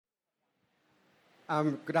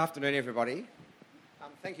Good afternoon, everybody.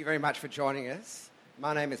 Thank you very much for joining us.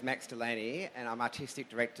 My name is Max Delaney, and I'm Artistic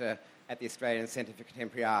Director at the Australian Centre for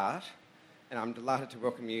Contemporary Art, and I'm delighted to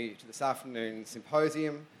welcome you to this afternoon's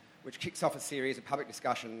symposium, which kicks off a series of public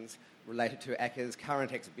discussions related to ACCA's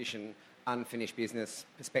current exhibition, Unfinished Business: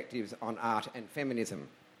 Perspectives on Art and Feminism.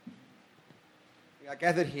 We are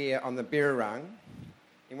gathered here on the Birrarung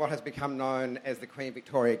in what has become known as the Queen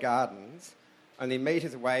Victoria Gardens, only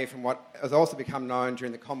metres away from what has also become known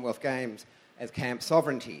during the Commonwealth Games as Camp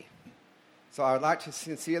Sovereignty. So I would like to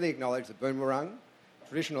sincerely acknowledge the Boonwurrung,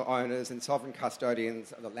 traditional owners and sovereign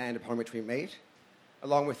custodians of the land upon which we meet,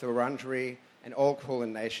 along with the Wurundjeri and all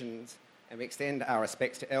Kulin nations, and we extend our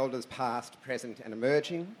respects to elders past, present and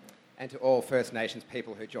emerging, and to all First Nations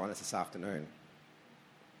people who join us this afternoon.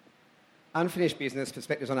 Unfinished Business: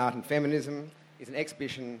 Perspectives on Art and Feminism is an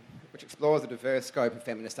exhibition which explores a diverse scope of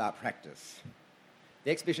feminist art practice. The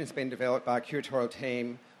exhibition has been developed by a curatorial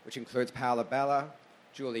team which includes Paola Balla,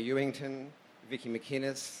 Julie Ewington, Vicky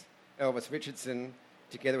McInnes, Elvis Richardson,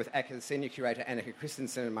 together with ACCA's senior curator Annika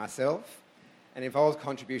Christensen and myself, and involves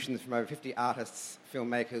contributions from over 50 artists,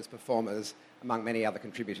 filmmakers, performers, among many other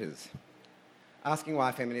contributors. Asking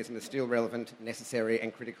why feminism is still relevant, necessary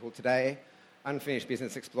and critical today, Unfinished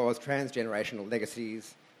Business explores transgenerational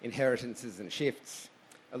legacies, inheritances and shifts,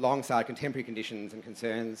 alongside contemporary conditions and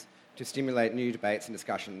concerns, to stimulate new debates and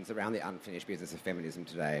discussions around the unfinished business of feminism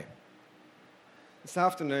today. This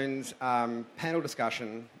afternoon's panel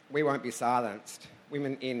discussion, We Won't Be Silenced,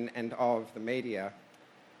 Women in and of the Media,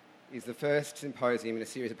 is the first symposium in a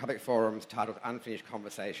series of public forums titled Unfinished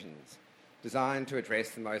Conversations, designed to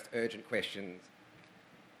address the most urgent questions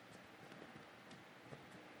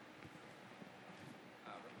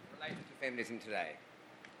related to feminism today,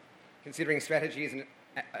 considering strategies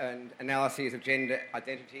and analyses of gender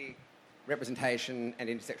identity, representation and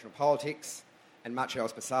intersectional politics, and much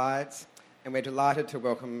else besides. And we're delighted to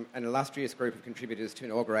welcome an illustrious group of contributors to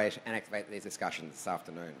inaugurate and activate these discussions this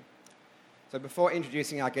afternoon. So before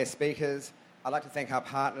introducing our guest speakers, I'd like to thank our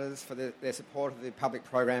partners for their support of the public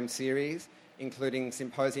program series, including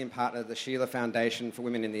symposium partner the Sheila Foundation for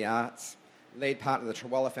Women in the Arts, lead partner the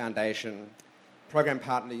Trawalla Foundation, program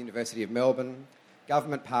partner the University of Melbourne,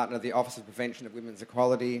 government partner the Office of Prevention of Women's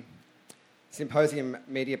Equality, symposium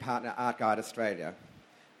media partner Art Guide Australia,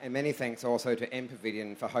 and many thanks also to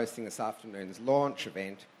MPavilion for hosting this afternoon's launch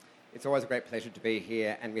event. It's always a great pleasure to be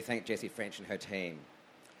here, and we thank Jessie French and her team.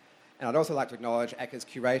 And I'd also like to acknowledge ACCA's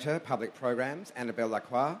curator, public programs, Annabelle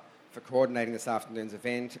Lacroix, for coordinating this afternoon's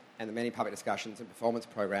event and the many public discussions and performance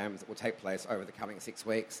programs that will take place over the coming 6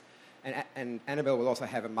 weeks. And Annabelle will also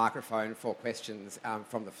have a microphone for questions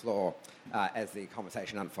from the floor as the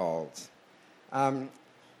conversation unfolds.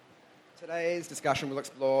 Today's discussion will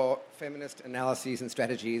explore feminist analyses and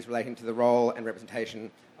strategies relating to the role and representation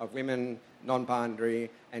of women, non-binary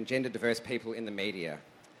and gender-diverse people in the media,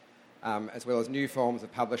 as well as new forms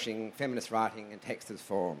of publishing, feminist writing and text as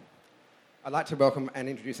form. I'd like to welcome and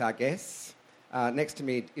introduce our guests. Next to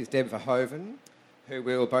me is Deb Verhoeven, who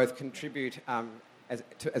will both contribute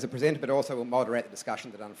as a presenter, but also will moderate the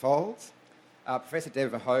discussion that unfolds. Professor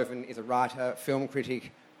Deb Verhoeven is a writer, film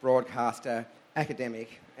critic, broadcaster,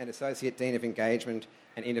 academic and Associate Dean of Engagement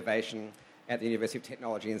and Innovation at the University of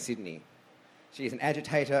Technology in Sydney. She is an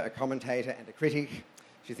agitator, a commentator and a critic.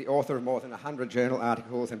 She's the author of more than 100 journal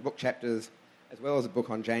articles and book chapters, as well as a book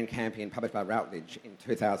on Jane Campion published by Routledge in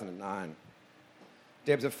 2009.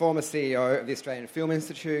 Deb's a former CEO of the Australian Film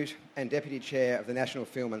Institute and Deputy Chair of the National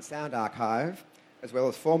Film and Sound Archive, as well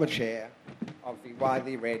as former chair of the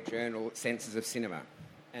widely read journal Senses of Cinema,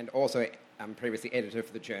 and also previously editor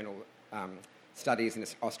for the journal Studies in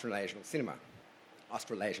Australasian Cinema.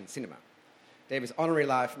 Deb is Honorary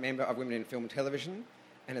Life Member of Women in Film and Television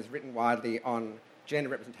and has written widely on gender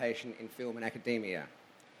representation in film and academia.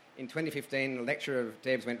 In 2015, a lecture of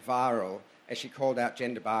Deb's went viral as she called out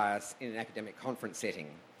gender bias in an academic conference setting.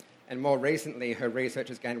 And more recently, her research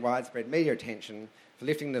has gained widespread media attention for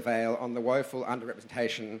lifting the veil on the woeful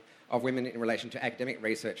underrepresentation of women in relation to academic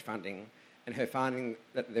research funding, and her finding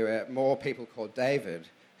that there were more people called David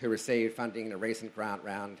who received funding in a recent grant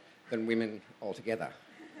round than women altogether.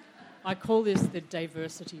 I call this the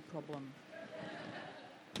diversity problem.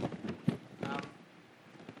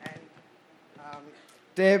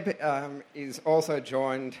 Deb is also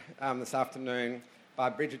joined this afternoon by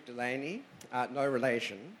Bridget Delaney, no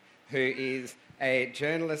relation, who is a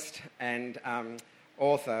journalist and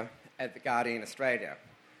author at The Guardian Australia.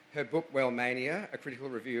 Her book, Wellmania, a critical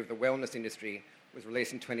review of the wellness industry, was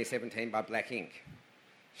released in 2017 by Black Ink.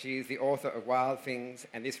 She is the author of Wild Things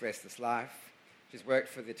and This Restless Life. She's worked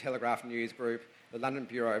for the Telegraph News Group, the London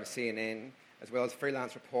Bureau of CNN, as well as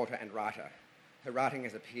freelance reporter and writer. Her writing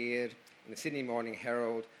has appeared in the Sydney Morning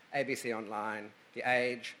Herald, ABC Online, The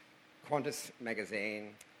Age, Qantas Magazine,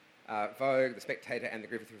 Vogue, The Spectator and The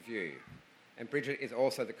Griffith Review. And Bridget is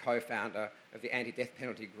also the co-founder of the anti-death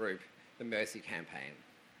penalty group, the Mercy Campaign.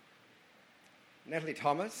 Natalie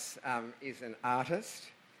Thomas is an artist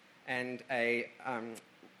and a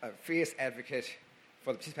fierce advocate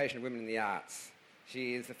for the participation of women in the arts.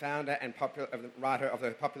 She is the founder and writer of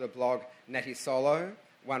the popular blog Natty Solo,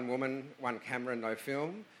 One Woman, One Camera, No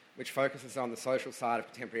Film, which focuses on the social side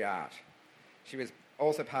of contemporary art. She was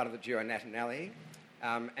also part of the duo Nat and Nally,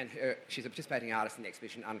 and she's a participating artist in the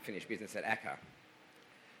exhibition Unfinished Business at ACCA.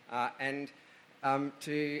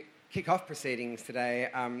 To kick off proceedings today,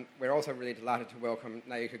 we're also really delighted to welcome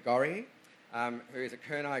Nayuka Gorry, who is a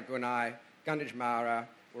Kurnai Gunai, Gunditj Mara,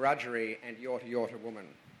 Wiradjuri and Yorta Yorta woman.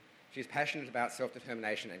 She's passionate about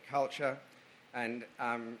self-determination and culture, and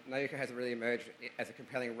Nayuka has really emerged as a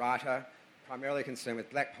compelling writer, primarily concerned with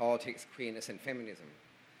black politics, queerness and feminism.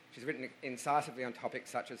 She's written incisively on topics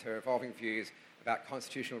such as her evolving views about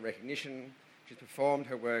constitutional recognition. She's performed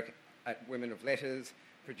her work at Women of Letters,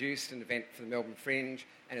 produced an event for the Melbourne Fringe,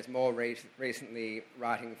 and is more recently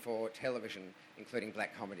writing for television, including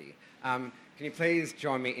black comedy. Can you please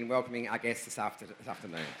join me in welcoming our guests this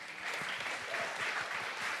afternoon?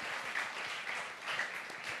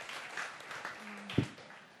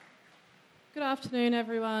 Good afternoon,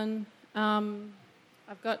 everyone.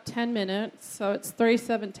 I've got 10 minutes, so it's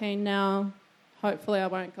 3:17 now. Hopefully I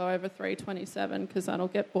won't go over 3:27 because that'll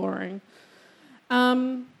get boring.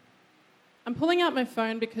 I'm pulling out my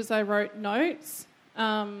phone because I wrote notes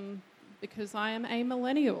because I am a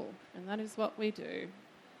millennial and that is what we do.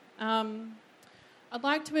 I'd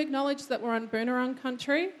like to acknowledge that we're on Boonwurrung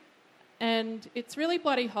country and it's really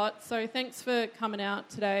bloody hot, so thanks for coming out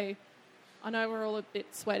today. I know we're all a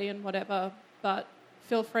bit sweaty and whatever, but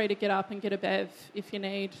feel free to get up and get a bev if you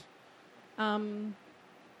need.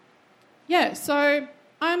 So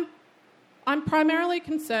I'm primarily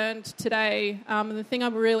concerned today, and the thing I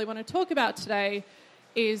really want to talk about today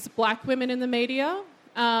is black women in the media,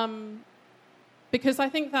 because I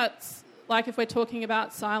think that's, like if we're talking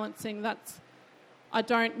about silencing, I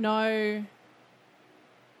don't know,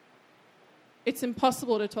 it's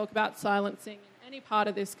impossible to talk about silencing in any part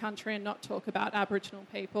of this country and not talk about Aboriginal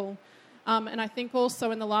people. And I think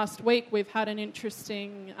also in the last week we've had an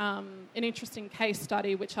interesting case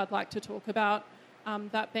study which I'd like to talk about,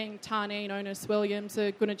 that being Tarneen Onus-Williams,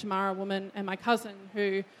 a Gunditj Mara woman and my cousin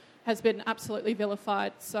who has been absolutely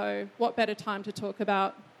vilified. So what better time to talk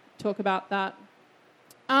about that?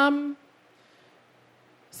 So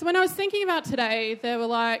when I was thinking about today, there were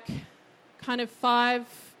like kind of five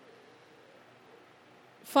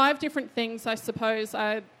different things, I suppose,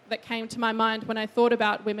 that came to my mind when I thought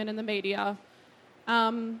about women in the media.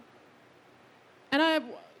 I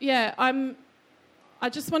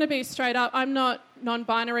just want to be straight up. I'm not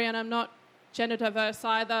non-binary and I'm not gender diverse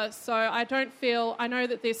either, so I know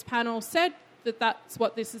that this panel said that that's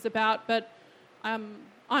what this is about, but I'm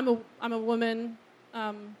a woman,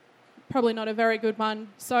 probably not a very good one,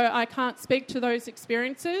 so I can't speak to those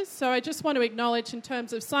experiences. So I just want to acknowledge in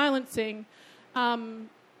terms of silencing, I'm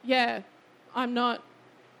not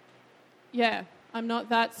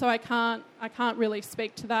that, so I can't really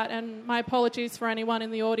speak to that. And my apologies for anyone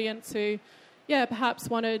in the audience who, perhaps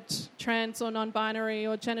wanted trans or non-binary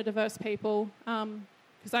or gender diverse people,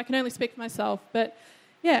 because I can only speak for myself. But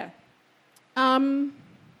as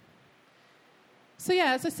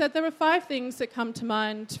I said, there were 5 things that come to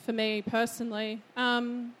mind for me personally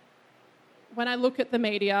when I look at the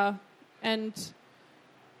media, and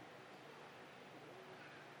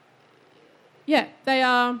they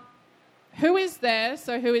are who is there,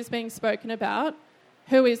 so who is being spoken about,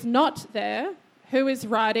 who is not there, who is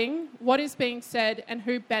writing, what is being said, and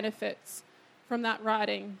who benefits from that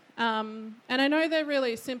writing. And I know they're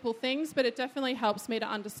really simple things, but it definitely helps me to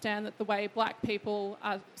understand that the way black people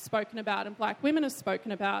are spoken about and black women are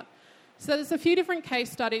spoken about. So there's a few different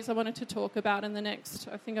case studies I wanted to talk about in the next,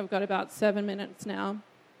 I think I've got about 7 minutes now.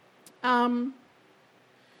 From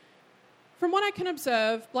what I can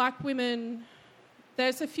observe, black women,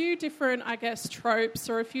 there's a few different, tropes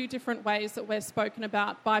or a few different ways that we're spoken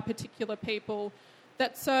about by particular people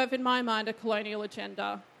that serve, in my mind, a colonial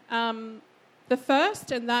agenda. The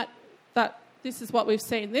first, and that this is what we've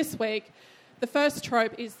seen this week, the first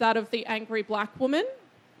trope is that of the angry black woman.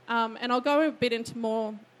 And I'll go a bit into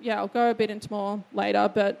more later,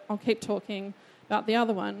 but I'll keep talking about the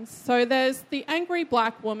other ones. So there's the angry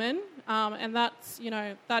black woman, and that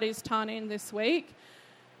is Tarneen this week.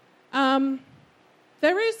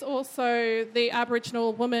 There is also the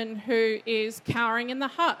Aboriginal woman who is cowering in the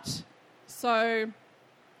hut. So,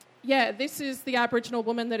 yeah, this is the Aboriginal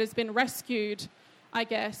woman that has been rescued, I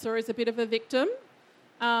guess, or is a bit of a victim.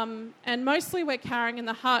 And mostly we're cowering in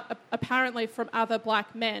the hut, apparently from other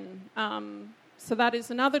black men. So that is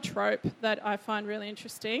another trope that I find really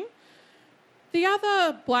interesting. The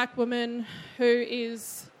other black woman who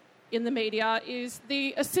is in the media is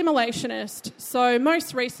the assimilationist. So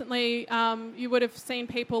most recently, you would have seen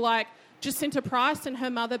people like Jacinta Price and her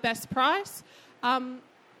mother, Bess Price.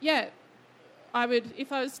 If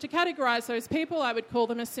I was to categorise those people, I would call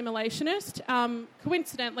them assimilationist.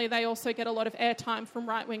 Coincidentally, they also get a lot of airtime from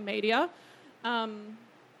right-wing media.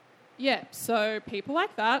 So people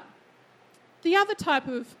like that. The other type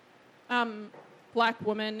of black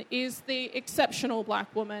woman is the exceptional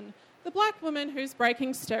black woman. The black woman who's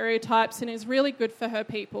breaking stereotypes and is really good for her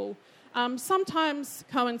people. Sometimes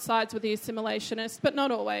coincides with the assimilationist, but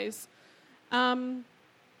not always. So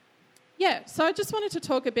I just wanted to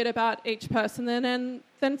talk a bit about each person and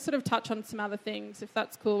then sort of touch on some other things, if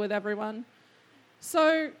that's cool with everyone.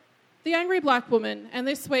 So the angry black woman, and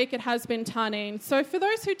this week it has been Tarneen. So for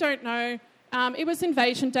those who don't know, it was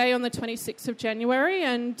Invasion Day on the 26th of January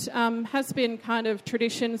and has been kind of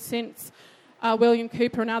tradition since William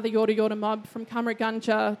Cooper and other Yorta Yorta mob from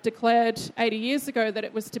Cummeragunja declared 80 years ago that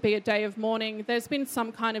it was to be a day of mourning. There's been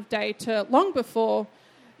some kind of day to long before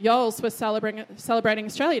Yols were celebrating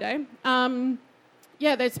Australia Day.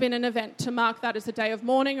 There's been an event to mark that as a day of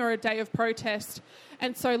mourning or a day of protest.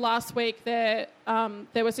 And so last week there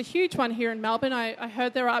was a huge one here in Melbourne. I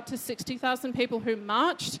heard there were up to 60,000 people who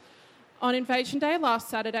marched on Invasion Day last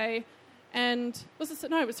Saturday. And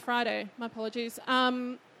it was Friday. My apologies.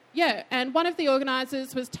 And one of the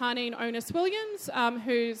organisers was Tarneen Onus Williams,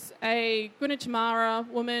 who's a Gunditjmara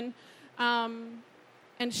woman.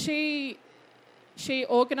 And she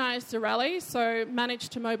organised the rally, so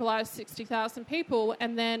managed to mobilise 60,000 people.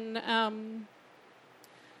 And then,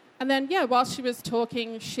 while she was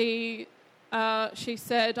talking, she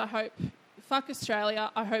said, "I hope, fuck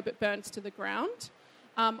Australia, I hope it burns to the ground."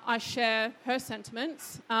 I share her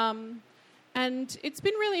sentiments. And it's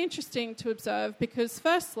been really interesting to observe because,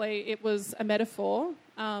 firstly, it was a metaphor.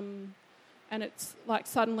 And it's like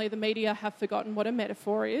suddenly the media have forgotten what a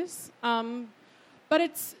metaphor is. But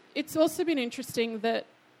it's also been interesting that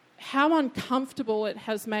how uncomfortable it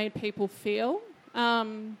has made people feel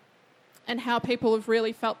and how people have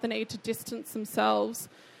really felt the need to distance themselves.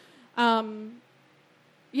 So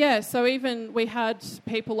even we had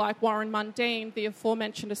people like Warren Mundine, the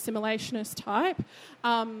aforementioned assimilationist type,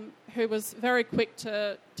 who was very quick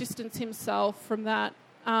to distance himself from that.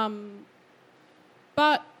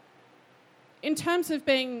 But in terms of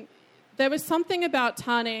there was something about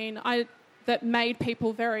Tarneen that made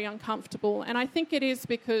people very uncomfortable. And I think it is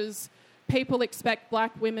because people expect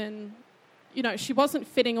black women, she wasn't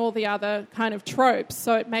fitting all the other kind of tropes,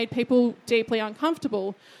 so it made people deeply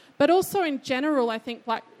uncomfortable. But also in general, I think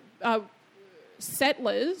black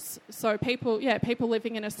settlers, so people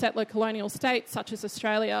living in a settler colonial state such as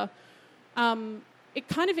Australia, it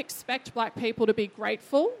kind of expect black people to be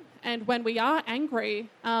grateful. And when we are angry,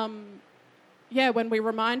 when we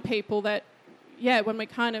remind people that, when we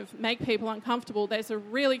kind of make people uncomfortable, there's a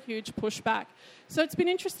really huge pushback. So it's been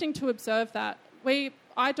interesting to observe that.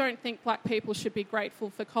 I don't think black people should be grateful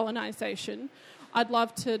for colonisation. I'd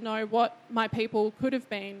love to know what my people could have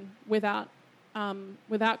been without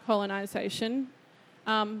colonisation.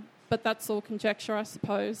 But that's all conjecture, I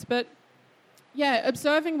suppose. But,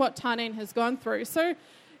 observing what Tarneen has gone through. So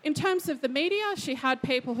in terms of the media, she had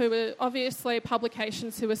people who were obviously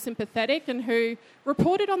publications who were sympathetic and who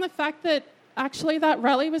reported on the fact that actually that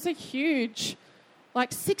rally was a huge,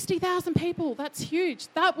 60,000 people, that's huge.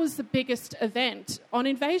 That was the biggest event on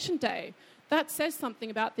Invasion Day. That says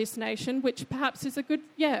something about this nation, which perhaps is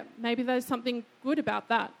maybe there's something good about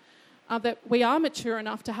that, that we are mature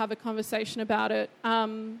enough to have a conversation about it.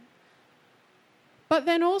 But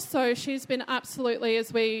then also she's been absolutely,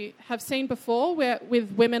 as we have seen before,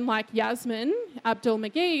 with women like Yasmin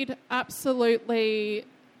Abdul-Majid, absolutely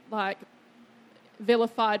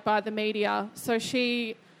vilified by the media. So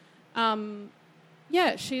she's her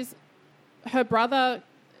brother,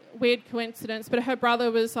 weird coincidence, but her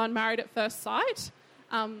brother was on Married at First Sight,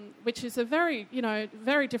 which is a very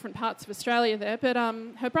different parts of Australia there. But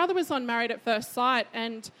her brother was on Married at First Sight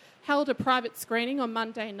and held a private screening on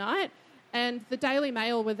Monday night, and the Daily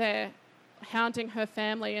Mail were there hounding her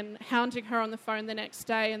family and hounding her on the phone the next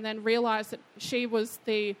day, and then realised that she was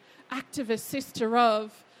the activist sister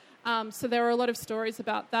of. So there were a lot of stories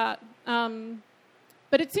about that.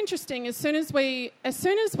 But it's interesting, as soon as we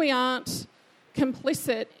aren't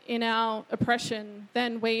complicit in our oppression,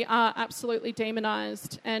 then we are absolutely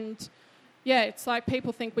demonised. And yeah, it's like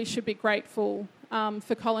people think we should be grateful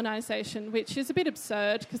for colonisation, which is a bit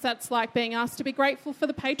absurd because that's like being asked to be grateful for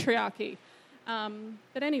the patriarchy.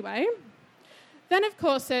 But anyway, then of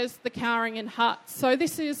course there's the cowering in huts. So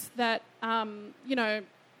this is that,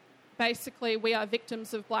 basically we are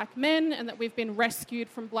victims of black men and that we've been rescued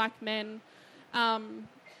from black men.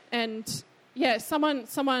 And yeah, someone,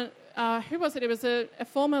 who was it? It was a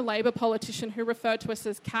former Labor politician who referred to us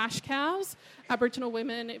as cash cows, Aboriginal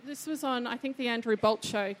women. This was on, I think, the Andrew Bolt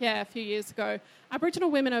show, a few years ago. Aboriginal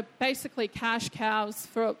women are basically cash cows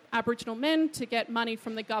for Aboriginal men to get money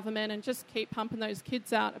from the government and just keep pumping those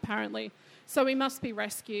kids out, apparently. So we must be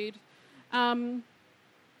rescued. Then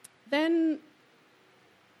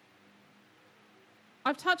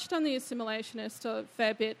I've touched on the assimilationist a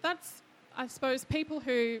fair bit. That's, I suppose, people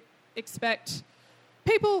who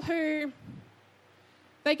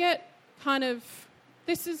they get kind of,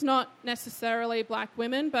 this is not necessarily black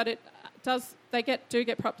women, but they do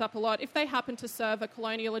get propped up a lot if they happen to serve a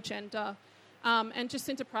colonial agenda. And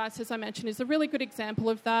Jacinta Price, as I mentioned, is a really good example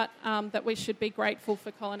of that, that we should be grateful for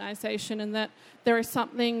colonisation and that there is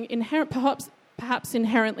something inherent, perhaps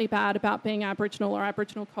inherently bad about being Aboriginal or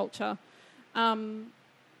Aboriginal culture. And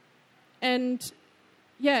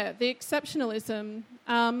yeah, the exceptionalism.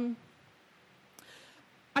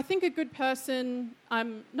 I think a good person,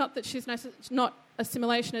 not that she's not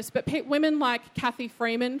assimilationist, but women like Cathy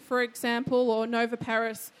Freeman, for example, or Nova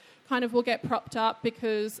Paris kind of will get propped up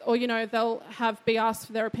because, or, they'll be asked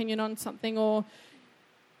for their opinion on something, or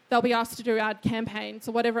they'll be asked to do ad campaigns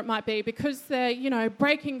or whatever it might be because they're,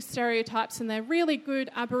 breaking stereotypes and they're really good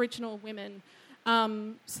Aboriginal women.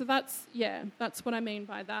 So that's what I mean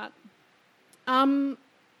by that.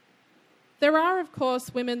 There are, of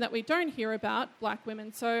course, women that we don't hear about, black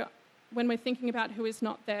women. So when we're thinking about who is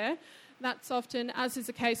not there, that's often, as is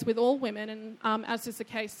the case with all women, and as is the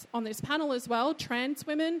case on this panel as well, trans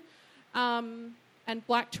women and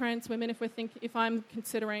black trans women, if I'm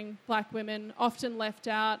considering black women, often left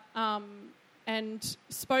out and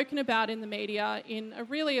spoken about in the media in a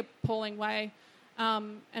really appalling way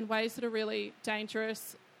and ways that are really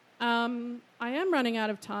dangerous. I am running out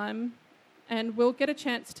of time and we'll get a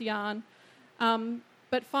chance to yarn.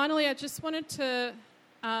 But finally, I just wanted to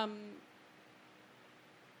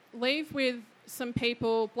leave with some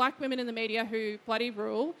people, black women in the media who bloody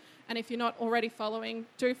rule, and if you're not already following,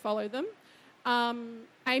 do follow them.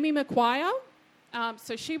 Amy McGuire,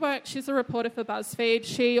 so she's a reporter for BuzzFeed.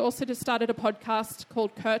 She also just started a podcast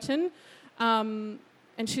called Curtain, and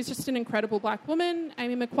she's just an incredible black woman.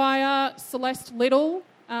 Amy McGuire, Celeste Little,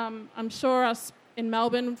 I'm sure us in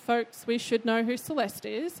Melbourne folks, we should know who Celeste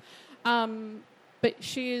is. But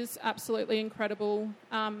she is absolutely incredible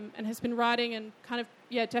and has been writing and kind of,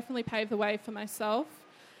 definitely paved the way for myself.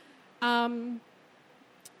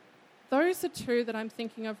 Those are two that I'm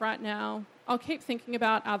thinking of right now. I'll keep thinking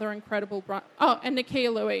about other incredible... and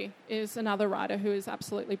Nakia Louie is another writer who is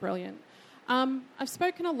absolutely brilliant. I've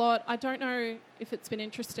spoken a lot. I don't know if it's been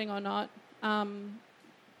interesting or not.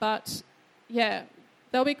 But,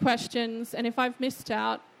 there'll be questions. And if I've missed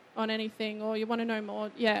out on anything or you want to know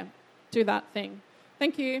more, do that thing.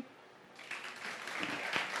 Thank you.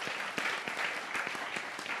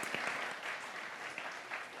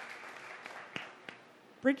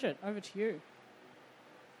 Bridget, over to you.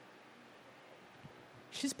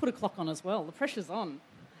 She's put a clock on as well. The pressure's on.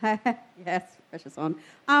 Yes, pressure's on.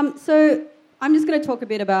 So I'm just going to talk a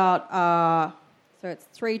bit about, so it's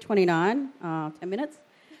 3:29, 10 minutes.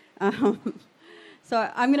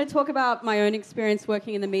 So I'm going to talk about my own experience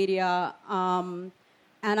working in the media, and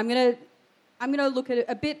I'm going to look at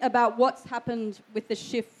a bit about what's happened with the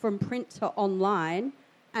shift from print to online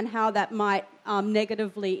and how that might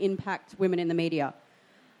negatively impact women in the media.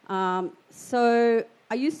 So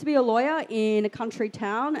I used to be a lawyer in a country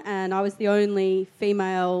town, and I was the only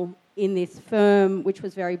female in this firm, which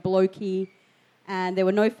was very blokey, and there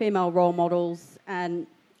were no female role models, and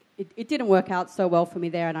it didn't work out so well for me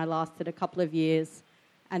there, and I lasted a couple of years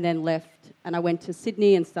and then left. And I went to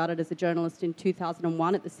Sydney and started as a journalist in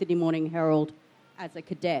 2001 at the Sydney Morning Herald as a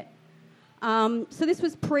cadet. So this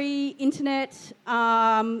was pre-internet.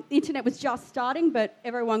 The internet was just starting, but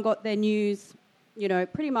everyone got their news,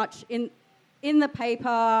 pretty much in the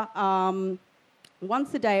paper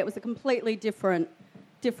once a day. It was a completely different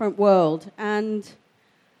world. And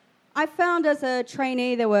I found as a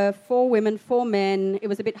trainee there were 4 women, 4 men. It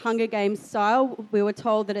was a bit Hunger Games style. We were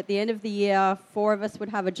told that at the end of the year, 4 of us would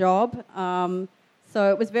have a job. So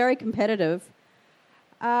it was very competitive.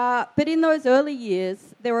 But in those early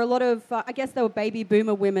years, there were a lot of, I guess they were baby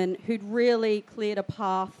boomer women who'd really cleared a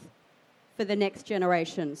path for the next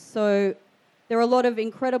generation. So there are a lot of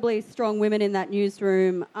incredibly strong women in that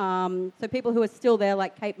newsroom. So people who are still there,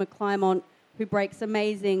 like Kate McClymont, who breaks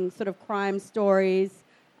amazing sort of crime stories.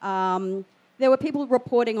 There were people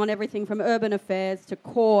reporting on everything from urban affairs to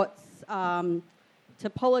courts to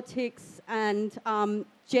politics, and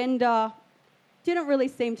gender didn't really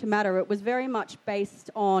seem to matter. It was very much based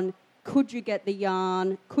on, could you get the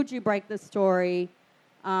yarn? Could you break the story?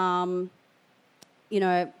 Could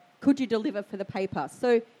you deliver for the paper?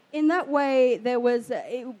 So in that way, it was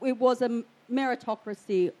a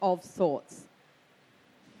meritocracy of sorts.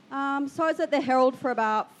 So I was at the Herald for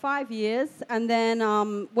about 5 years, and then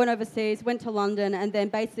went overseas, went to London, and then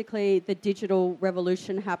basically the digital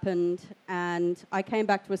revolution happened, and I came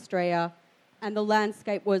back to Australia, and the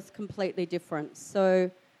landscape was completely different.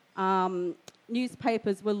 So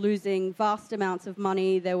newspapers were losing vast amounts of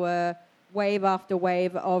money. There were wave after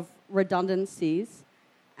wave of redundancies,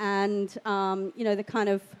 and the kind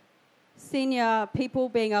of senior people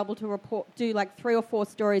being able to do like 3 or 4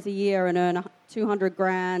 stories a year and earn 200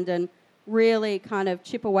 grand and really kind of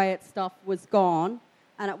chip away at stuff was gone,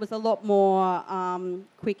 and it was a lot more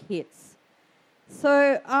quick hits.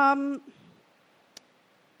 So,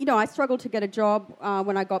 I struggled to get a job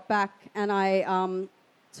when I got back, and I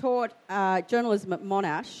taught journalism at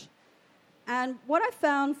Monash. And what I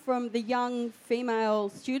found from the young female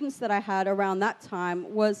students that I had around that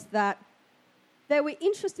time was that they were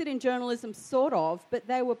interested in journalism, sort of, but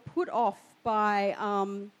they were put off by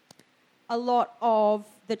a lot of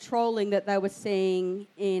the trolling that they were seeing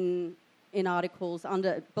in articles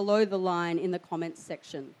below the line in the comments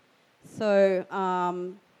section. So,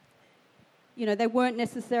 they weren't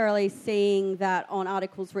necessarily seeing that on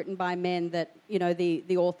articles written by men that,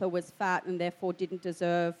 the author was fat and therefore didn't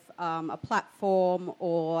deserve a platform,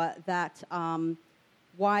 or that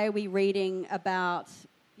why are we reading about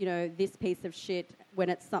this piece of shit when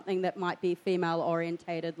it's something that might be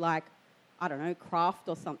female-orientated, like, I don't know, craft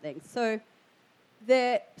or something. So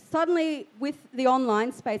suddenly, with the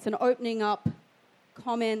online space and opening up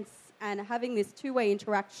comments and having this two-way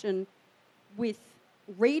interaction with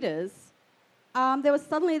readers, there was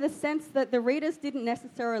suddenly the sense that the readers didn't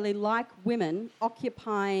necessarily like women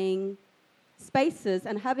occupying spaces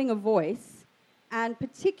and having a voice, and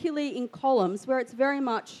particularly in columns where it's very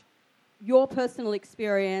much your personal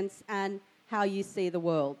experience and how you see the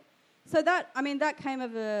world. So that came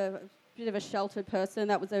of a bit of a sheltered person.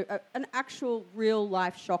 That was an actual real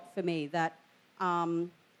life shock for me, that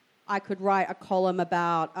I could write a column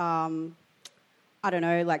about,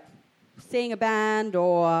 like seeing a band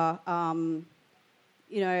or,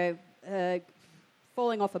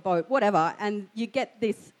 falling off a boat, whatever, and you get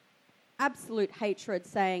this absolute hatred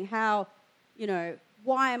saying how,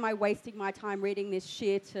 why am I wasting my time reading this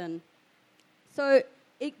shit? And so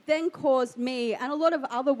it then caused me and a lot of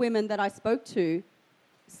other women that I spoke to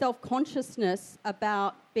self-consciousness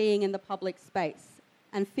about being in the public space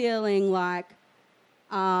and feeling like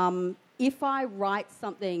if I write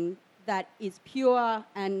something that is pure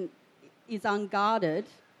and is unguarded,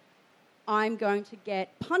 I'm going to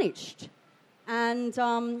get punished. And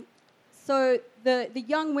so the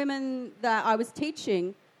young women that I was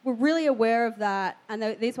teaching were really aware of that,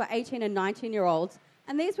 and these were 18 and 19-year-olds,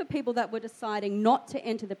 and these were people that were deciding not to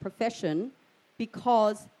enter the profession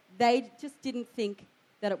because they just didn't think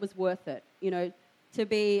that it was worth it. We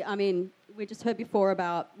just heard before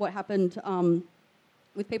about what happened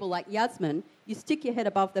with people like Yasmin. You stick your head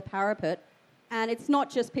above the parapet, and it's not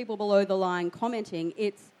just people below the line commenting,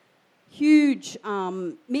 it's huge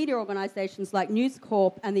media organisations like News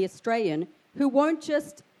Corp and The Australian who won't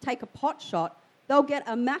just take a pot shot, they'll get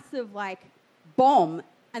a massive bomb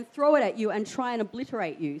and throw it at you and try and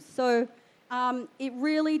obliterate you. So it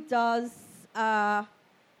really does, I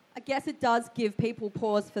guess it does give people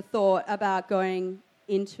pause for thought about going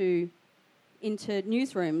into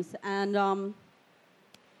newsrooms. And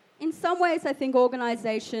in some ways I think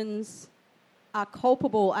organisations are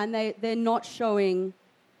culpable, and they're not showing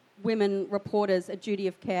women reporters a duty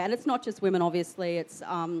of care. And it's not just women, obviously. It's,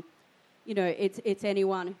 it's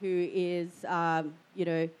anyone who is,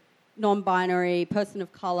 non-binary, person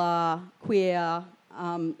of colour, queer,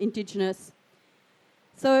 Indigenous.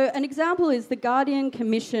 So an example is The Guardian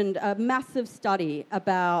commissioned a massive study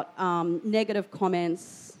about negative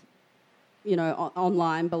comments,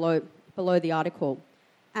 online below the article.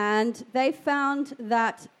 And they found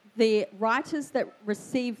that the writers that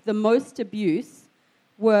received the most abuse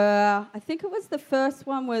were, I think it was the first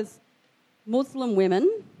one was Muslim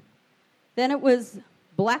women, then it was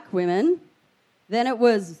black women, Then it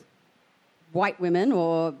was white women,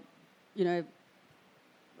 or, you know,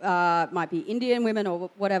 might be Indian women or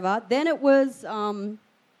whatever. Then it was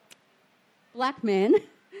black men,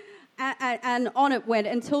 and on it went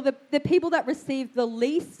until the people that received the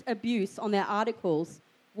least abuse on their articles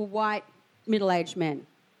were white middle-aged men,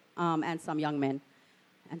 and some young men,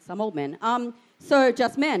 and some old men. So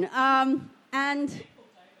just men, and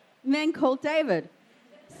men called David.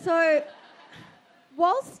 So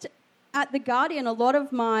whilst at The Guardian, a lot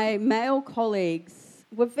of my male colleagues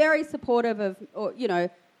were very supportive of, or, you know,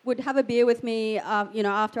 would have a beer with me, you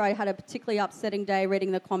know, after I had a particularly upsetting day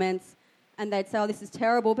reading the comments, and they'd say, "Oh, this is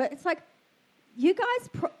terrible." But it's like, you guys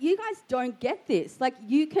don't get this. Like,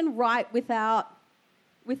 you can write without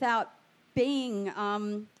being,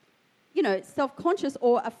 you know, self-conscious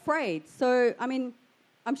or afraid. So, I mean,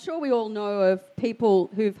 I'm sure we all know of people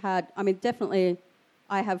who've had, I mean, definitely,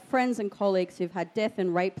 I have friends and colleagues who've had death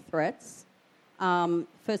and rape threats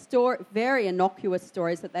for very innocuous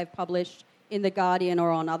stories that they've published in The Guardian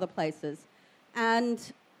or on other places. And,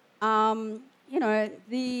 you know,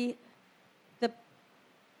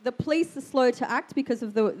 the police are slow to act because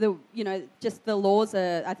of the you know, just the laws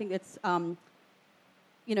are, I think it's,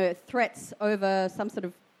 you know, threats over some sort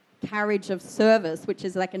of carriage of service, which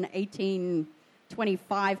is like an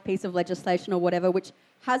 1825 piece of legislation or whatever, which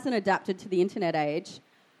hasn't adapted to the internet age.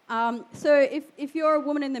 So if you're a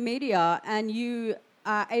woman in the media and you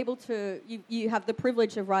are able to, you have the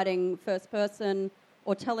privilege of writing first person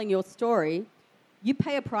or telling your story, you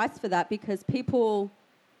pay a price for that, because people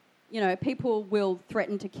will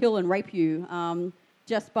threaten to kill and rape you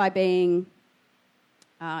just by being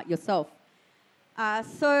yourself.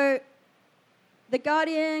 So The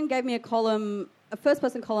Guardian gave me a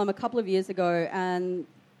first-person column a couple of years ago, and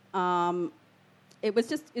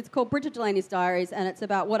it's called Bridget Delaney's Diaries, and it's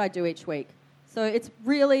about what I do each week. So it's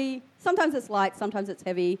really, sometimes it's light, sometimes it's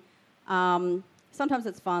heavy, sometimes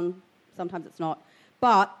it's fun, sometimes it's not.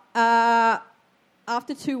 But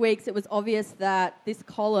after 2 weeks, it was obvious that this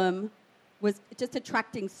column was just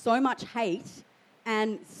attracting so much hate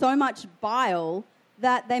and so much bile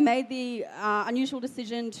that they made the unusual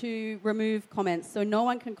decision to remove comments. So no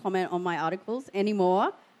one can comment on my articles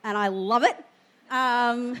anymore, and I love it.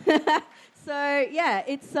 So, yeah,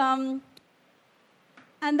 it's... and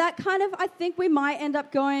that kind of, I think we might end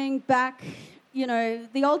up going back, you know,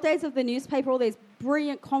 the old days of the newspaper, all these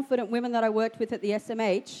brilliant, confident women that I worked with at the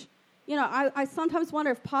SMH. You know, I sometimes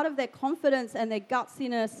wonder if part of their confidence and their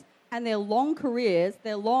gutsiness and their long careers,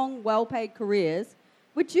 their long, well-paid careers,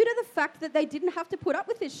 were due to the fact that they didn't have to put up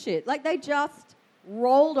with this shit. Like, they just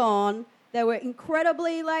rolled on. They were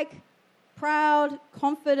incredibly, like, proud,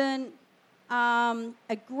 confident,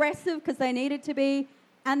 aggressive because they needed to be,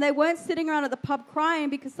 and they weren't sitting around at the pub crying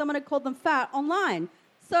because someone had called them fat online.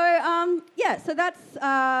 So, yeah, so that's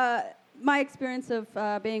my experience of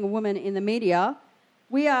being a woman in the media.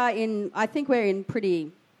 I think we're in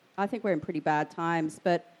pretty bad times,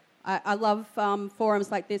 but I love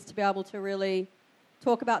forums like this to be able to really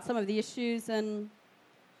talk about some of the issues and,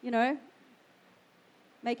 you know,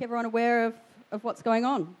 make everyone aware of what's going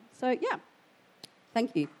on. So, yeah,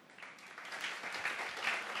 thank you.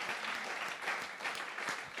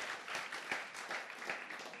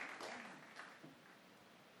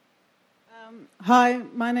 Hi,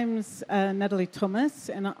 my name's Natalie Thomas,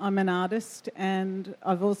 and I'm an artist, and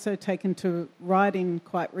I've also taken to writing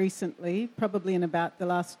quite recently, probably in about the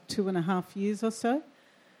last 2.5 years or so.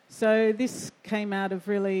 So this came out of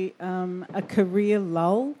really a career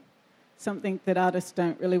lull, something that artists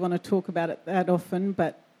don't really want to talk about it that often,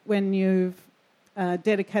 but when you've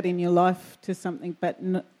dedicating your life to something but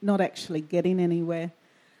not actually getting anywhere.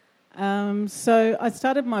 So I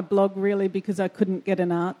started my blog really because I couldn't get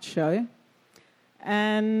an art show.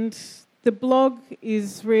 And the blog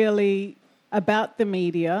is really about the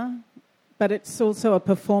media, but it's also a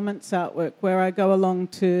performance artwork where I go along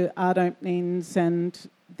to art openings and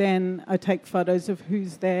then I take photos of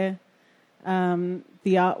who's there, the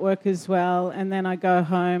artwork as well, and then I go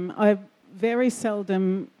home. I very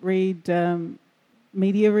seldom read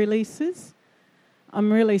media releases.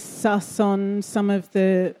 I'm really sus on some of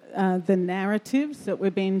the narratives that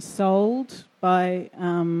were being sold by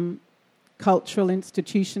cultural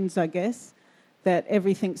institutions, I guess, that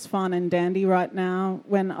everything's fine and dandy right now,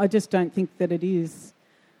 when I just don't think that it is.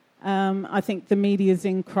 I think the media's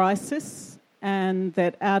in crisis, and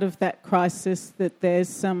that out of that crisis that there's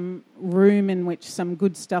some room in which some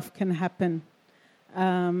good stuff can happen.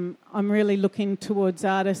 I'm really looking towards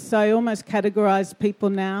artists. I almost categorise people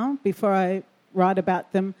now, before I write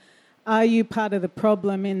about them. Are you part of the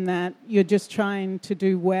problem in that you're just trying to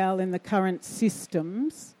do well in the current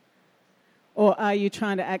systems? or are you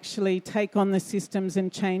trying to actually take on the systems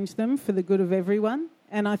and change them for the good of everyone?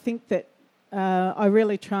 And I think that I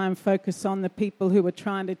really try and focus on the people who are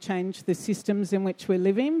trying to change the systems in which we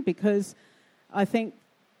live in, because I think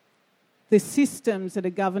the systems that are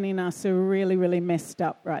governing us are really, really messed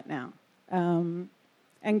up right now.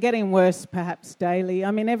 And getting worse perhaps daily.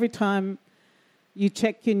 I mean, every time you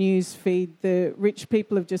check your news feed, the rich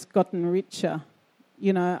people have just gotten richer.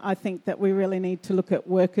 You know, I think that we really need to look at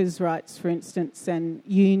workers' rights, for instance, and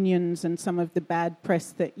unions and some of the bad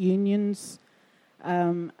press that unions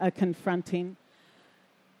are confronting.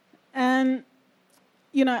 And,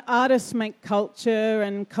 you know, artists make culture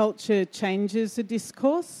and culture changes the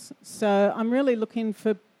discourse. So I'm really looking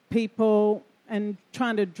for people and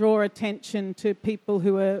trying to draw attention to people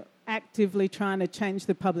who are actively trying to change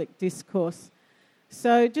the public discourse.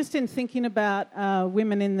 So just in thinking about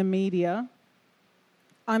women in the media,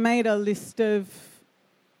 I made a list of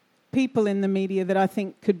people in the media that I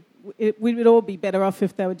think we would all be better off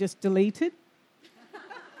if they were just deleted.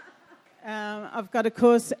 I've got, of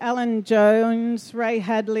course, Alan Jones, Ray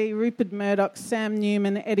Hadley, Rupert Murdoch, Sam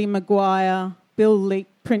Newman, Eddie Maguire, Bill Leak,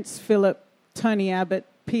 Prince Philip, Tony Abbott,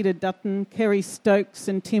 Peter Dutton, Kerry Stokes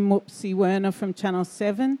and Tim Whoopsie Werner from Channel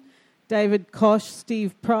 7, David Koch,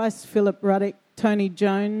 Steve Price, Philip Ruddock, Tony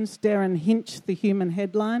Jones, Darren Hinch, The Human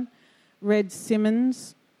Headline, Red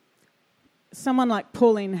Simmons. Someone like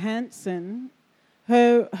Pauline Hanson,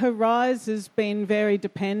 her rise has been very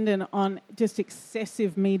dependent on just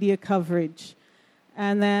excessive media coverage.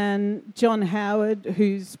 And then John Howard,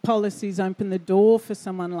 whose policies open the door for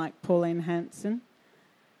someone like Pauline Hanson.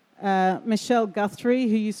 Michelle Guthrie,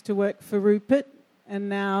 who used to work for Rupert and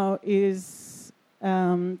now is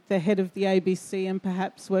the head of the ABC and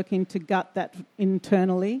perhaps working to gut that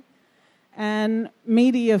internally. And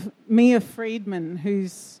Mia Freedman,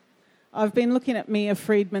 I've been looking at Mia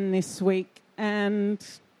Freedman this week, and,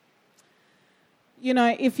 you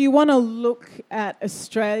know, if you want to look at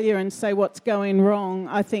Australia and say what's going wrong,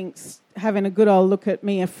 I think having a good old look at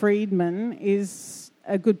Mia Freedman is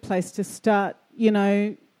a good place to start. You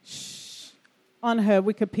know, on her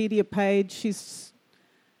Wikipedia page,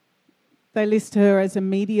 they list her as a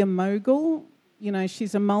media mogul. You know,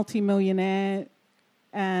 she's a multi-millionaire,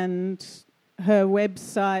 and her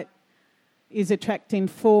website is attracting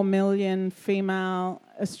 4 million female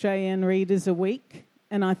Australian readers a week.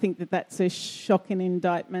 And I think that that's a shocking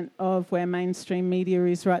indictment of where mainstream media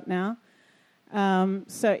is right now.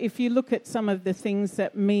 So if you look at some of the things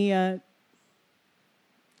that Mia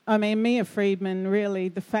Freedman, really,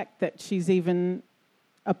 the fact that she's even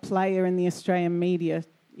a player in the Australian media,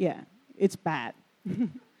 yeah, it's bad.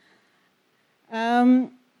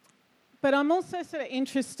 But I'm also sort of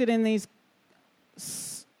interested in these,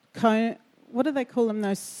 what do they call them,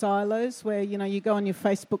 those silos, where, you know, you go on your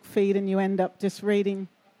Facebook feed and you end up just reading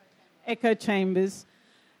echo chambers.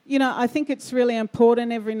 You know, I think it's really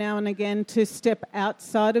important every now and again to step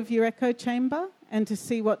outside of your echo chamber and to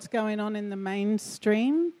see what's going on in the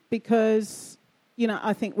mainstream, because, you know,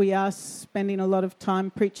 I think we are spending a lot of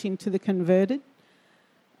time preaching to the converted,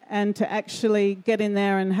 and to actually get in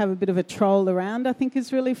there and have a bit of a troll around, I think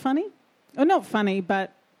is really funny. Or not funny,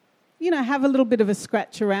 but, you know, have a little bit of a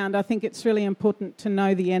scratch around. I think it's really important to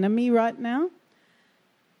know the enemy right now.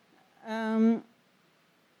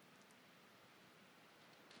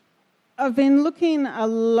 I've been looking a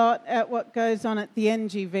lot at what goes on at the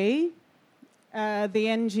NGV. The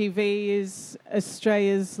NGV is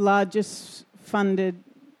Australia's largest funded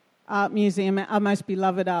art museum, our most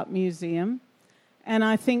beloved art museum. And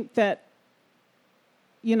I think that,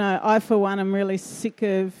 you know, I, for one, am really sick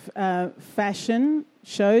of fashion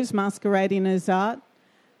shows masquerading as art.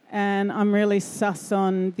 And I'm really sus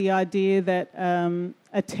on the idea that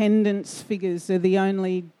attendance figures are the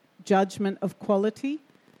only judgment of quality.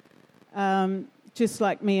 Just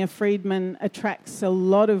like Mia Freedman attracts a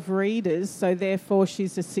lot of readers, so therefore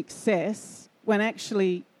she's a success, when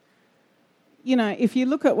actually, you know, if you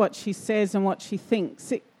look at what she says and what she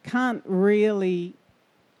thinks, it can't really,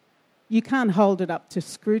 you can't hold it up to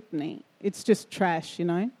scrutiny. It's just trash, you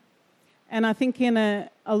know. And I think in a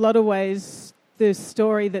lot of ways, the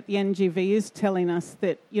story that the NGV is telling us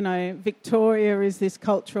that, you know, Victoria is this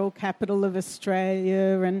cultural capital of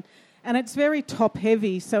Australia, and it's very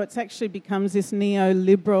top-heavy, so it actually becomes this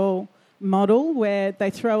neoliberal model where they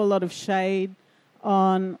throw a lot of shade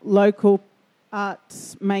on local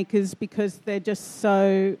arts makers because they're just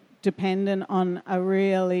so dependent on a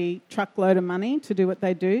really truckload of money to do what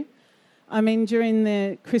they do. I mean, during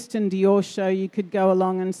the Kristen Dior show, you could go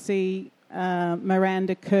along and see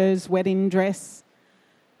Miranda Kerr's wedding dress,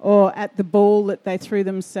 or at the ball that they threw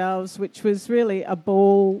themselves, which was really a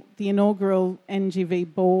ball, the inaugural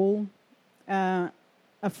NGV ball, a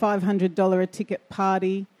 $500 a ticket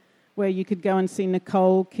party where you could go and see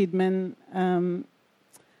Nicole Kidman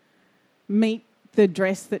meet the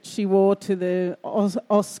dress that she wore to the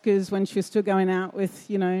Oscars when she was still going out with,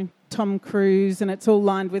 Tom Cruise, and it's all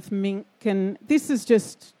lined with mink. And this is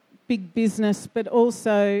just big business, but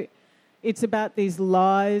also it's about these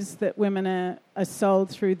lies that women are sold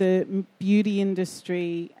through the beauty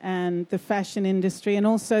industry and the fashion industry, and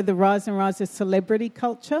also the rise of celebrity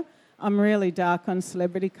culture. I'm really dark on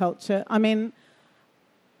celebrity culture. I mean,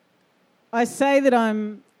 I say that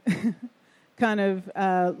I'm kind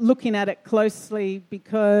of looking at it closely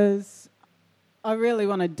because I really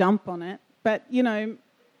want to dump on it. But,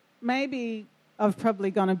 maybe I've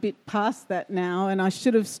probably gone a bit past that now, and I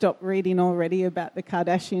should have stopped reading already about the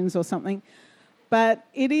Kardashians or something. But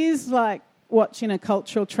it is like watching a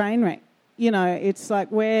cultural train wreck. It's like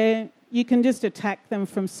where you can just attack them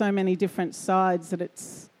from so many different sides that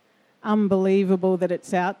it's unbelievable that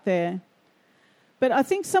it's out there. But I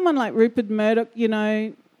think someone like Rupert Murdoch,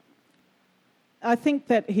 I think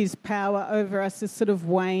that his power over us is sort of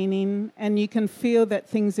waning, and you can feel that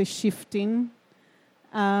things are shifting.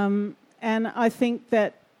 And I think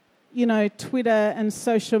that, Twitter and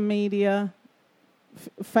social media,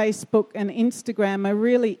 Facebook and Instagram are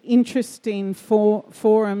really interesting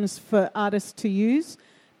forums for artists to use,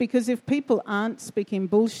 because if people aren't speaking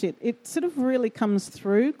bullshit, it sort of really comes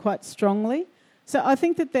through quite strongly. So I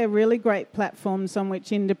think that they're really great platforms on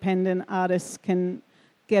which independent artists can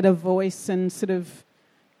get a voice and sort of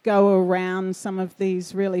go around some of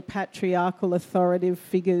these really patriarchal, authoritative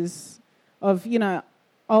figures of,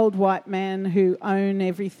 old white men who own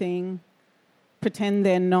everything, pretend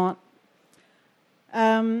they're not.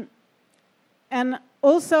 And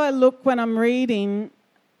also I look, when I'm reading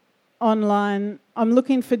online, I'm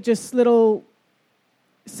looking for just little...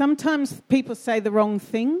 Sometimes people say the wrong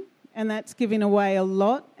thing, and that's giving away a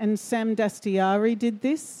lot. And Sam Dastyari did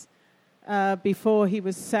this before he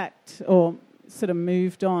was sacked or sort of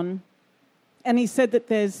moved on. And he said that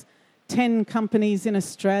there's 10 companies in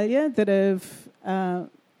Australia that are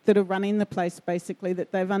running the place, basically,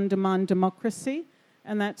 that they've undermined democracy.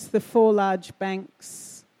 And that's the 4 large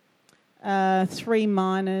banks, 3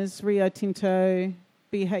 miners, Rio Tinto,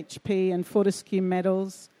 BHP and Fortescue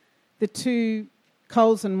Metals, the 2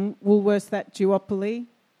 Coles and Woolworths, that duopoly,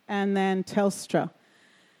 and then Telstra.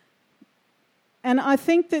 And I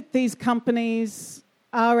think that these companies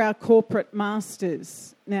are our corporate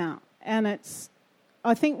masters now. And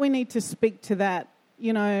I think we need to speak to that.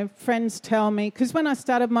 Friends tell me, because when I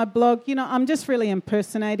started my blog, I'm just really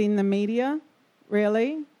impersonating the media,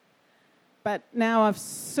 really. But now I've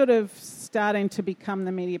sort of starting to become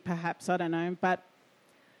the media, perhaps, I don't know. But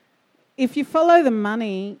if you follow the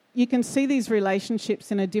money, you can see these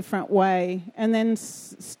relationships in a different way, and then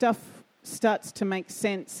stuff starts to make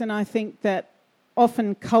sense. And I think that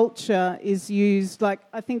often culture is used, like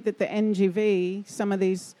I think that the NGV, some of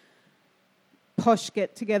these posh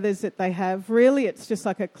get-togethers that they have, really it's just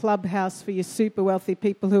like a clubhouse for your super wealthy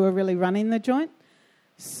people who are really running the joint.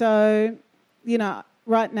 So,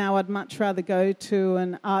 right now I'd much rather go to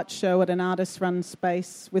an art show at an artist-run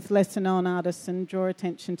space with lesser-known artists and draw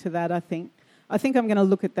attention to that, I think. I think I'm going to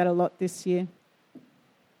look at that a lot this year.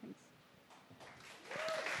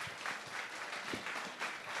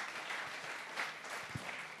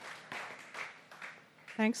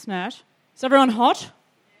 Thanks, Nat. Is everyone hot?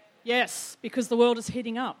 Yes, because the world is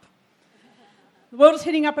heating up. The world is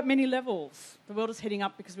heating up at many levels. The world is heating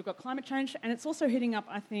up because we've got climate change, and it's also heating up,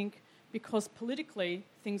 I think, because politically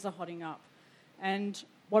things are hotting up. And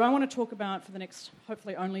what I want to talk about for the next,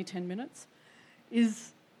 hopefully only 10 minutes,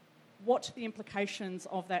 is what the implications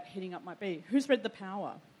of that heating up might be. Who's read The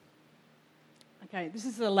Power? Okay, this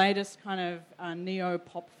is the latest kind of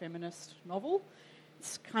neo-pop feminist novel.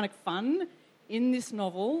 It's kind of fun. In this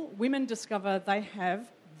novel, women discover they have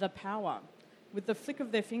the power. With the flick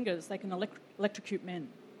of their fingers, they can electrocute men.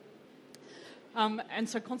 And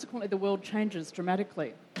so consequently, the world changes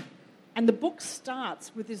dramatically. And the book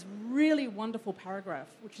starts with this really wonderful paragraph,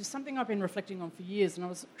 which is something I've been reflecting on for years, and I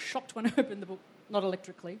was shocked when I opened the book, not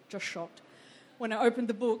electrically, just shocked, when I opened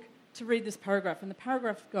the book to read this paragraph. And the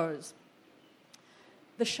paragraph goes,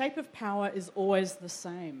 "The shape of power is always the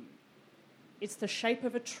same. It's the shape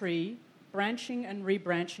of a tree, branching and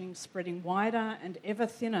rebranching, spreading wider and ever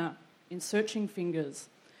thinner in searching fingers.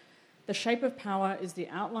 The shape of power is the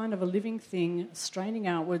outline of a living thing, straining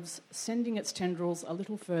outwards, sending its tendrils a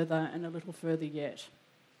little further and a little further yet."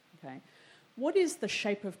 Okay. What is the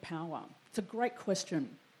shape of power? It's a great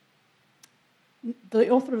question. The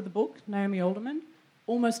author of the book, Naomi Alderman,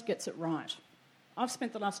 almost gets it right. I've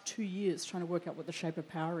spent the last 2 years trying to work out what the shape of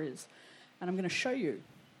power is, and I'm going to show you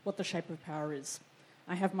what the shape of power is.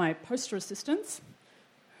 I have my poster assistants,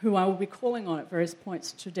 who I will be calling on at various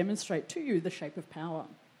points to demonstrate to you the shape of power.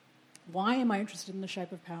 Why am I interested in the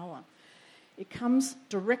shape of power? It comes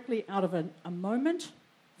directly out of a moment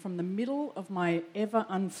from the middle of my ever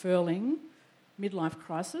unfurling midlife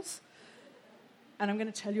crisis, and I'm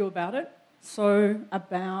going to tell you about it. So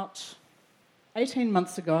about 18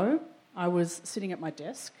 months ago, I was sitting at my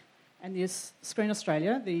desk, and the Screen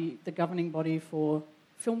Australia, the governing body for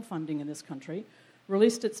film funding in this country,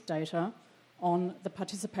 released its data on the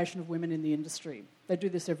participation of women in the industry. They do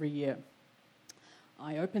this every year.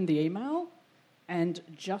 I opened the email and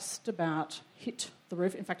just about hit the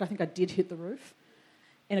roof. In fact, I think I did hit the roof.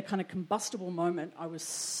 In a kind of combustible moment, I was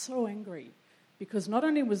so angry because not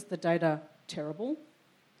only was the data terrible,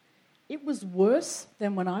 it was worse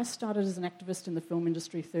than when I started as an activist in the film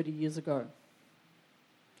industry 30 years ago.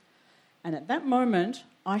 And at that moment,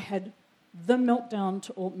 I had the meltdown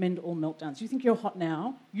to mend all meltdowns. You think you're hot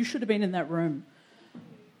now? You should have been in that room.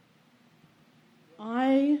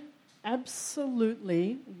 I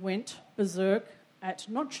absolutely went berserk at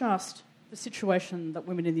not just the situation that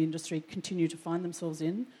women in the industry continue to find themselves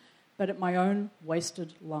in, but at my own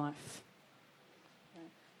wasted life. Okay.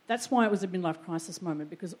 That's why it was a midlife crisis moment,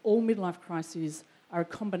 because all midlife crises are a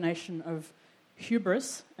combination of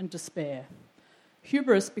hubris and despair.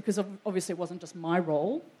 Hubris, because obviously it wasn't just my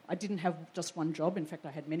role. I didn't have just one job. In fact,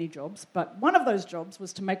 I had many jobs. But one of those jobs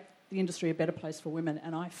was to make the industry a better place for women,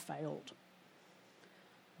 and I failed.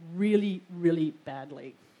 Really, really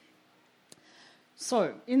badly.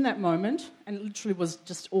 So, in that moment, and it literally was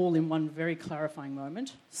just all in one very clarifying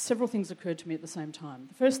moment, several things occurred to me at the same time.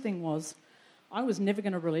 The first thing was, I was never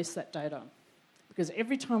going to release that data, because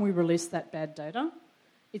every time we release that bad data,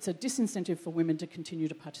 it's a disincentive for women to continue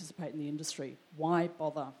to participate in the industry. Why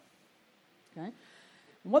bother? Okay?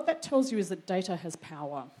 And what that tells you is that data has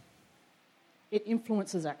power. It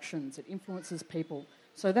influences actions, it influences people.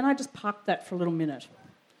 So then I just parked that for a little minute.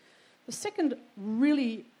 The second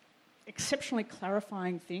really exceptionally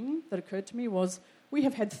clarifying thing that occurred to me was, we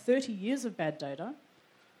have had 30 years of bad data.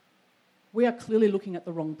 We are clearly looking at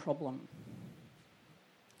the wrong problem.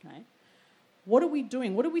 Okay? What are we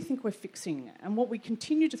doing? What do we think we're fixing? And what we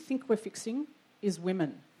continue to think we're fixing is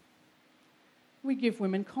women. We give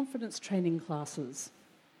women confidence training classes.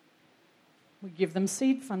 We give them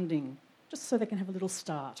seed funding, just so they can have a little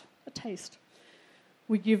start, a taste.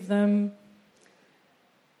 We give them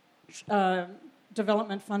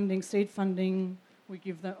development funding, seed funding. We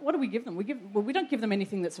give them. What do we give them? We don't give them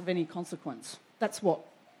anything that's of any consequence. That's what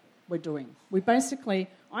we're doing. We basically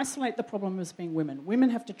isolate the problem as being women.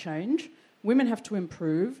 Women have to change. Women have to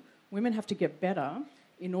improve. Women have to get better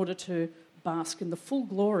in order to bask in the full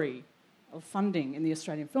glory of funding in the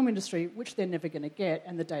Australian film industry, which they're never going to get,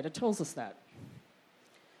 and the data tells us that.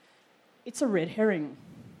 It's a red herring.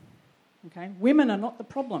 Okay? Women are not the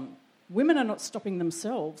problem. Women are not stopping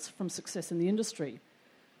themselves from success in the industry.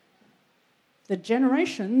 The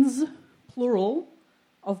generations, plural,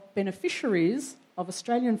 of beneficiaries of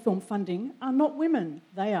Australian film funding are not women.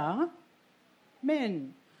 They are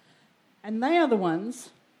men. And they are the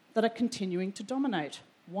ones that are continuing to dominate.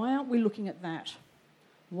 Why aren't we looking at that?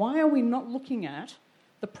 Why are we not looking at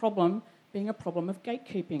the problem being a problem of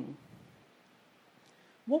gatekeeping?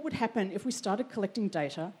 What would happen if we started collecting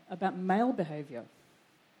data about male behaviour?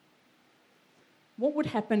 What would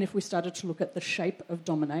happen if we started to look at the shape of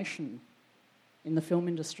domination in the film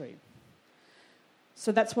industry?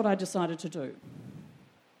 So that's what I decided to do.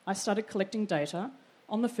 I started collecting data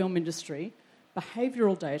on the film industry,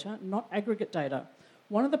 behavioural data, not aggregate data.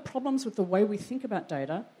 One of the problems with the way we think about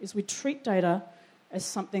data is we treat data as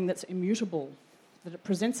something that's immutable, that it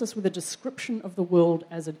presents us with a description of the world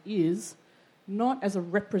as it is, not as a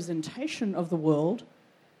representation of the world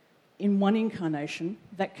in one incarnation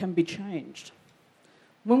that can be changed.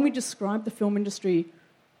 When we describe the film industry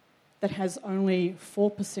that has only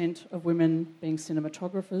 4% of women being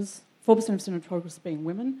cinematographers, 4% of cinematographers being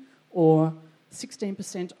women, or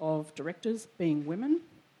 16% of directors being women,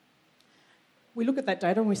 we look at that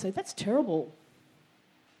data and we say, that's terrible.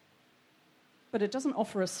 But it doesn't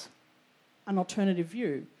offer us an alternative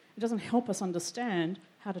view. It doesn't help us understand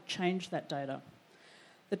how to change that data.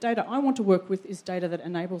 The data I want to work with is data that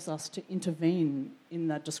enables us to intervene in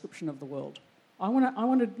that description of the world. I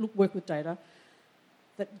want to work with data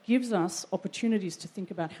that gives us opportunities to think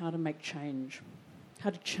about how to make change, how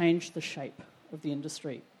to change the shape of the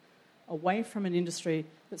industry, away from an industry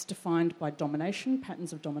that's defined by domination,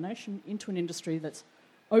 patterns of domination, into an industry that's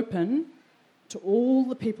open to all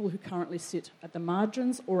the people who currently sit at the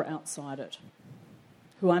margins or outside it,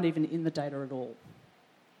 who aren't even in the data at all.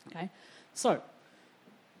 Okay? So,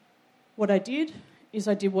 what I did is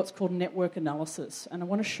I did what's called network analysis, and I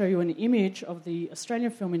want to show you an image of the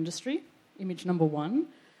Australian film industry, image number 1.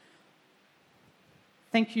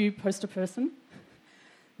 Thank you, poster person.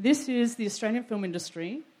 This is the Australian film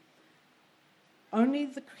industry, only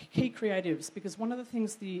the key creatives, because one of the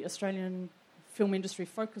things the Australian film industry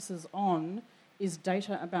focuses on is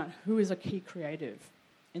data about who is a key creative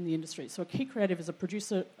in the industry. So a key creative is a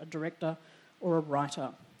producer, a director, or a writer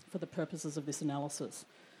for the purposes of this analysis.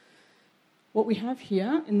 What we have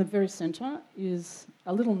here in the very centre is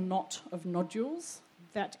a little knot of nodules.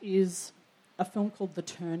 That is a film called The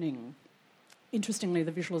Turning. Interestingly,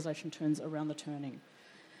 the visualisation turns around the turning.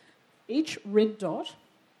 Each red dot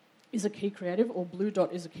is a key creative, or blue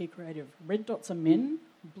dot is a key creative. Red dots are men,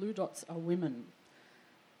 blue dots are women.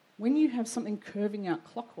 When you have something curving out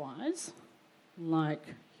clockwise,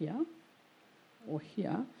 like here or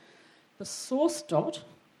here, the source dot,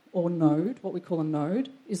 or node, what we call a node,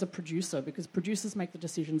 is a producer, because producers make the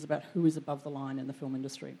decisions about who is above the line in the film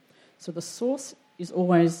industry. So the source is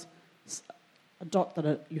always a dot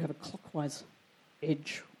that you have a clockwise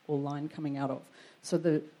edge or line coming out of. So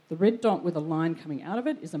the red dot with a line coming out of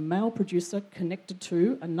it is a male producer connected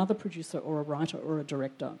to another producer or a writer or a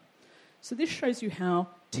director. So this shows you how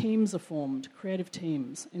teams are formed, creative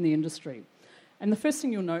teams in the industry. And the first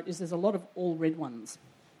thing you'll note is there's a lot of all red ones.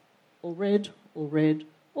 All red, all red,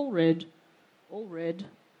 all red, all red,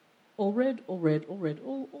 all red, all red, all red,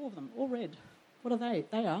 all of them, all red. What are they?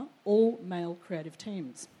 They are all male creative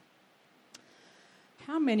teams.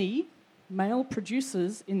 How many male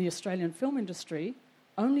producers in the Australian film industry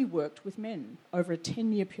only worked with men over a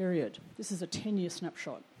 10-year period? This is a 10-year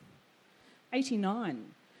snapshot. 89.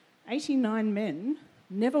 89 men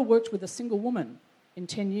never worked with a single woman in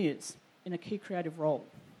 10 years in a key creative role.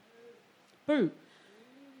 Boo.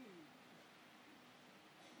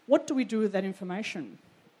 What do we do with that information?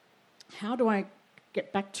 How do I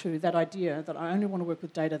get back to that idea that I only want to work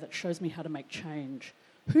with data that shows me how to make change?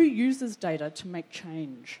 Who uses data to make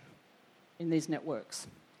change in these networks?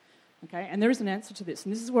 Okay, and there is an answer to this,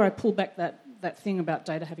 and this is where I pull back that thing about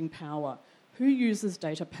data having power. Who uses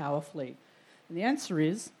data powerfully? And the answer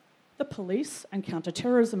is the police and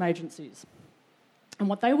counter-terrorism agencies. And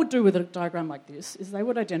what they would do with a diagram like this is they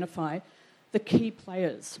would identify the key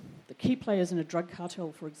players in a drug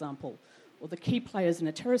cartel, for example, or the key players in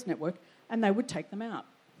a terrorist network, and they would take them out.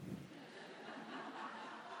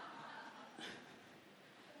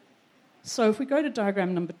 So if we go to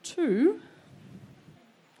diagram number 2,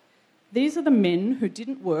 these are the men who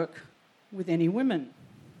didn't work with any women.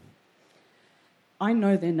 I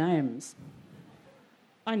know their names.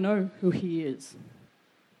 I know who he is.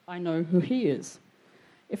 I know who he is.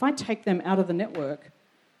 If I take them out of the network,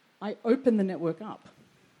 I open the network up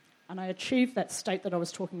and I achieve that state that I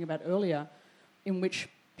was talking about earlier, in which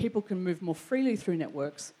people can move more freely through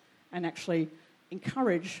networks and actually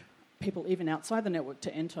encourage people even outside the network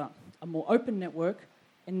to enter. A more open network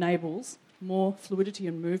enables more fluidity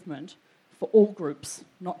and movement for all groups,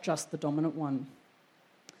 not just the dominant one.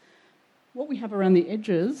 What we have around the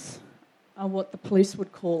edges are what the police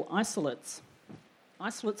would call isolates.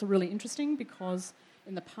 Isolates are really interesting because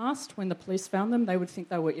in the past, when the police found them, they would think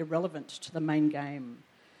they were irrelevant to the main game.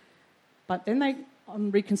 But then they, on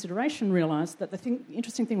reconsideration, realised that the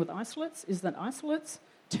interesting thing with isolates is that isolates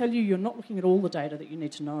tell you you're not looking at all the data that you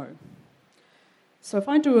need to know. So if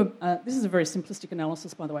I do this is a very simplistic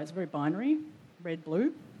analysis, by the way. It's very binary, red,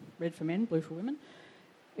 blue, red for men, blue for women.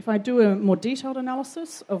 If I do a more detailed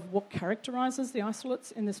analysis of what characterises the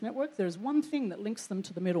isolates in this network, there is one thing that links them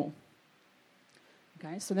to the middle.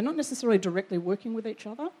 Okay, so they're not necessarily directly working with each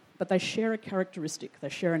other, but they share a characteristic, they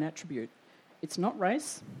share an attribute. It's not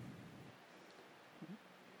race,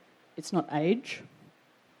 it's not age.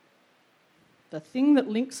 The thing that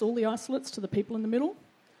links all the isolates to the people in the middle,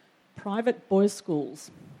 private boys' schools.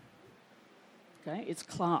 Okay, it's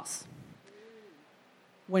class.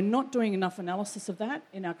 We're not doing enough analysis of that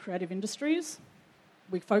in our creative industries.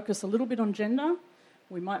 We focus a little bit on gender.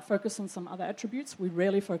 We might focus on some other attributes. We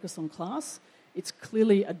rarely focus on class. It's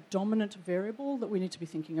clearly a dominant variable that we need to be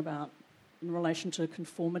thinking about in relation to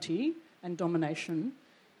conformity and domination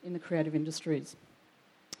in the creative industries.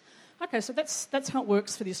 Okay, so that's how it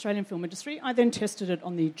works for the Australian film industry. I then tested it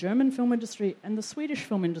on the German film industry and the Swedish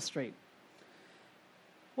film industry.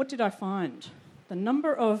 What did I find?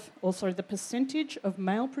 The percentage of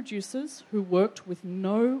male producers who worked with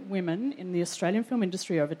no women in the Australian film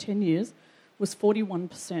industry over 10 years was 41%.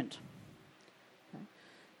 Okay.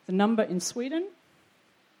 The number in Sweden,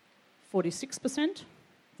 46%.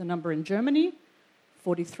 The number in Germany,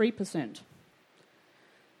 43%.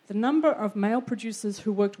 The number of male producers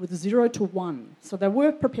who worked with 0 to 1, so they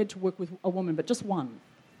were prepared to work with a woman, but just one.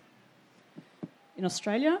 In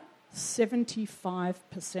Australia,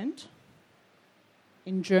 75%.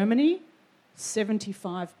 In Germany,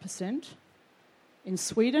 75%. In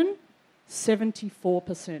Sweden,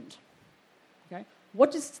 74%. Okay?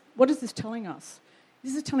 What is this telling us?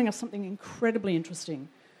 This is telling us something incredibly interesting,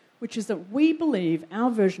 which is that we believe our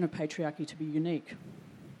version of patriarchy to be unique.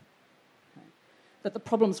 Okay? That the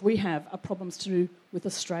problems we have are problems to do with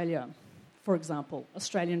Australia, for example,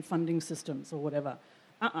 Australian funding systems or whatever.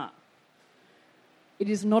 It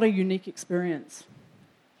is not a unique experience.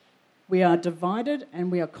 We are divided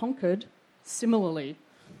and we are conquered similarly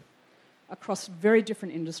across very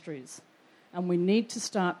different industries. And we need to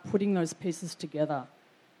start putting those pieces together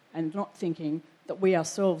and not thinking that we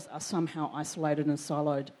ourselves are somehow isolated and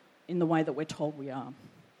siloed in the way that we're told we are.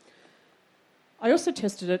 I also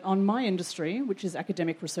tested it on my industry, which is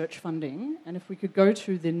academic research funding. And if we could go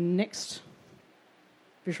to the next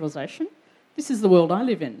visualisation, this is the world I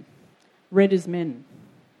live in. Red is men.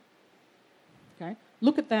 Okay?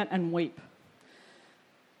 Look at that and weep.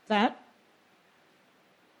 That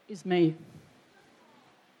is me.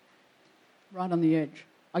 Right on the edge.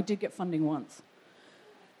 I did get funding once.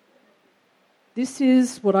 This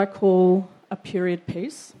is what I call a period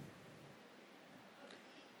piece,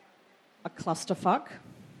 a clusterfuck,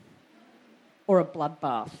 or a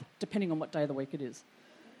bloodbath, depending on what day of the week it is.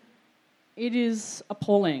 It is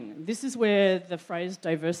appalling. This is where the phrase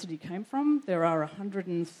diversity came from. There are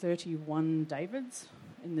 131 Davids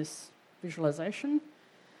in this visualisation.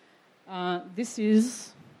 This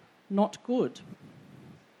is not good.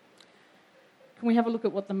 Can we have a look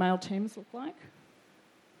at what the male teams look like?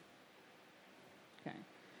 Okay.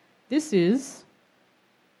 This is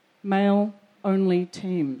male-only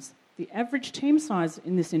teams. The average team size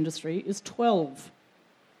in this industry is 12.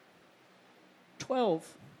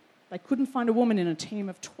 12. They couldn't find a woman in a team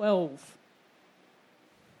of 12.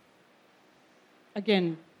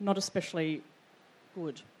 Again, not especially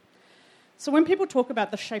good. So when people talk about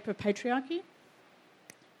the shape of patriarchy,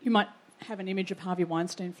 you might have an image of Harvey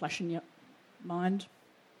Weinstein flash in your mind.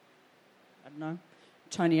 I don't know.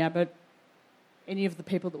 Tony Abbott. Any of the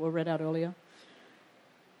people that were read out earlier.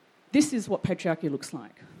 This is what patriarchy looks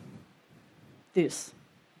like. This.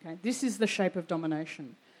 Okay? This is the shape of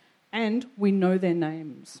domination. And we know their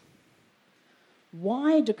names.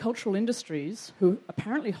 Why do cultural industries, who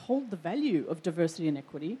apparently hold the value of diversity and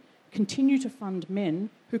equity, continue to fund men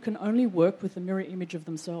who can only work with the mirror image of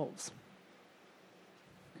themselves?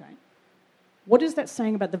 Okay. What is that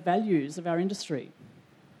saying about the values of our industry?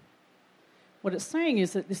 What it's saying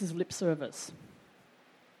is that this is lip service.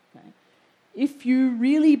 Okay. If you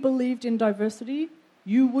really believed in diversity,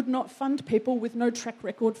 you would not fund people with no track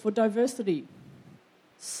record for diversity.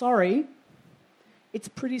 Sorry, it's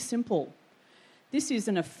pretty simple. This is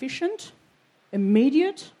an efficient,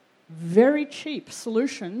 immediate, very cheap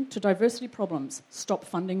solution to diversity problems. Stop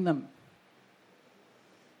funding them.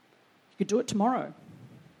 You could do it tomorrow.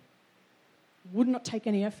 Would not take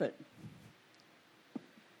any effort.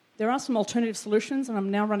 There are some alternative solutions, and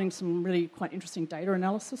I'm now running some really quite interesting data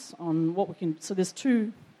analysis on what we can... So there's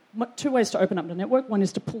two ways to open up the network. One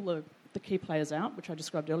is to pull the key players out, which I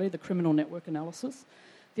described earlier, the criminal network analysis.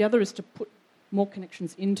 The other is to put more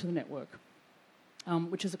connections into the network,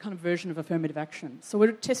 which is a kind of version of affirmative action. So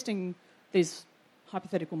we're testing these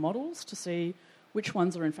hypothetical models to see which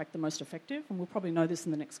ones are in fact the most effective, and we'll probably know this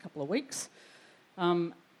in the next couple of weeks.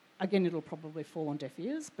 Again, it'll probably fall on deaf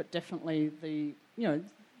ears, but definitely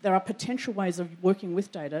there are potential ways of working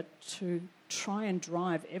with data to try and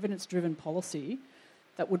drive evidence-driven policy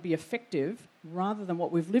that would be effective rather than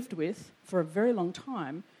what we've lived with for a very long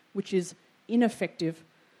time, which is ineffective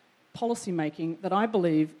policy making that I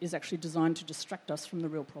believe is actually designed to distract us from the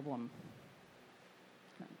real problem.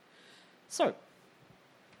 Okay. So,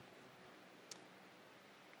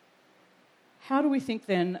 how do we think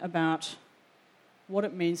then about what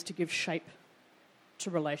it means to give shape to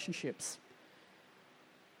relationships?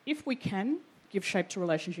 If we can give shape to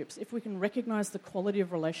relationships, if we can recognise the quality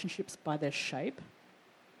of relationships by their shape,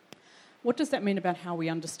 what does that mean about how we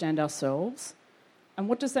understand ourselves? And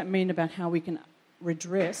what does that mean about how we can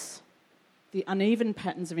redress the uneven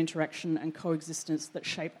patterns of interaction and coexistence that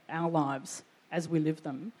shape our lives as we live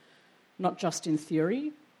them, not just in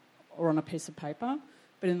theory or on a piece of paper,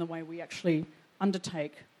 but in the way we actually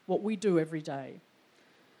undertake what we do every day?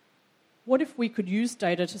 What if we could use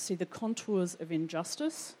data to see the contours of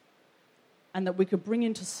injustice and that we could bring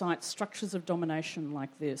into sight structures of domination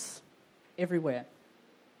like this everywhere?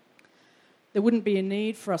 There wouldn't be a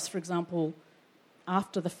need for us, for example,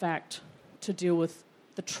 after the fact, to deal with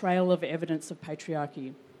the trail of evidence of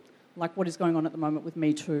patriarchy, like what is going on at the moment with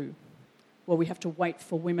Me Too, where we have to wait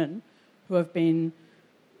for women who have been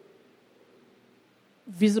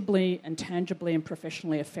visibly and tangibly and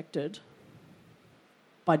professionally affected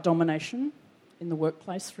by domination in the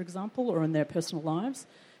workplace, for example, or in their personal lives,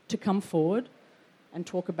 to come forward and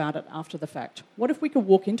talk about it after the fact. What if we could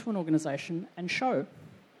walk into an organisation and show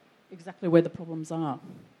exactly where the problems are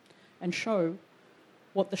and show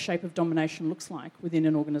what the shape of domination looks like within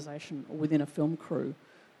an organisation or within a film crew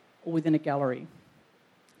or within a gallery?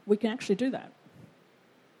 We can actually do that.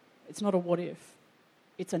 It's not a what if,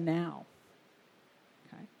 it's a now.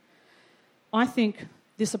 Okay? I think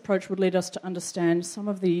this approach would lead us to understand some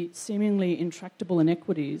of the seemingly intractable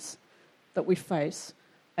inequities that we face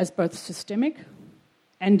as both systemic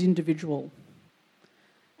and individual.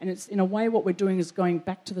 And it's, in a way, what we're doing is going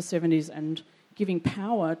back to the 70s and giving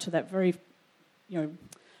power to that very,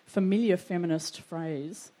 familiar feminist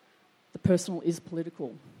phrase, the personal is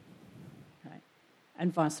political, okay?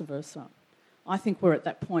 And vice versa. I think we're at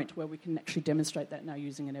that point where we can actually demonstrate that now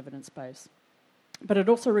using an evidence base. But it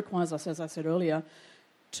also requires us, as I said earlier,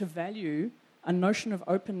 to value a notion of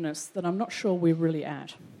openness that I'm not sure we're really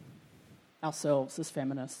at ourselves as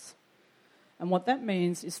feminists. And what that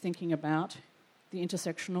means is thinking about the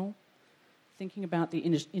intersectional, thinking about the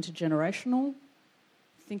intergenerational,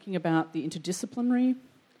 thinking about the interdisciplinary,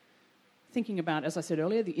 thinking about, as I said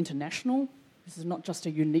earlier, the international. This is not just a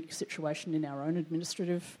unique situation in our own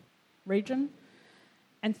administrative region.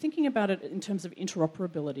 And thinking about it in terms of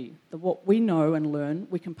interoperability, that what we know and learn,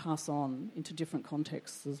 we can pass on into different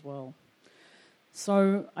contexts as well.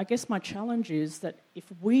 So I guess my challenge is that if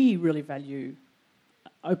we really value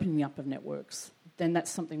opening up of networks, then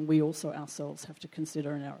that's something we also ourselves have to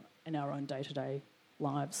consider in our own day-to-day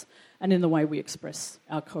lives and in the way we express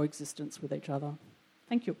our coexistence with each other.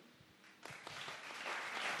 Thank you.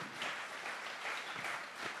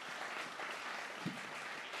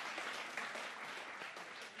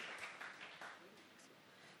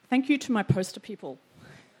 Thank you to my poster people.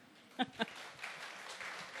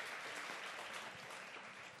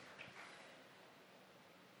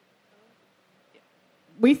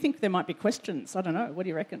 We think there might be questions. I don't know. What do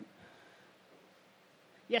you reckon?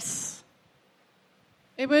 Yes.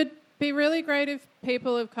 It would be really great if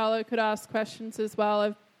people of colour could ask questions as well.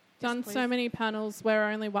 I've done so many panels where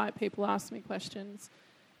only white people ask me questions,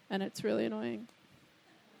 and it's really annoying.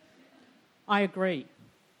 I agree.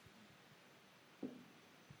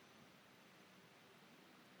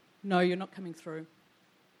 No, you're not coming through.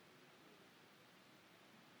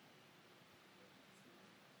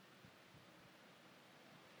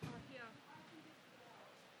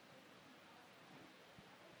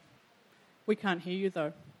 We can't hear you,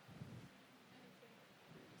 though.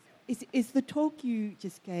 Is the talk you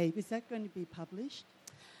just gave, is that going to be published?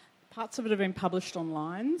 Parts of it have been published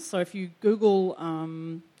online. So if you Google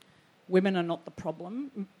women are not the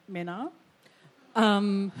problem, men are,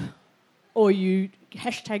 or you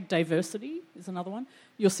hashtag diversity is another one,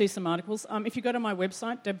 you'll see some articles. If you go to my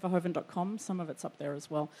website, debverhoeven.com, some of it's up there as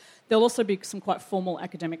well. There'll also be some quite formal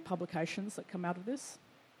academic publications that come out of this,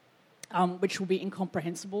 which will be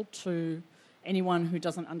incomprehensible to anyone who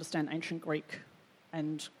doesn't understand ancient Greek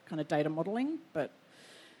and kind of data modelling, but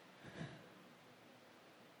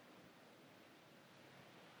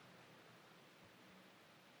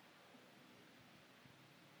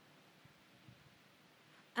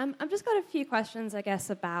I've just got a few questions, I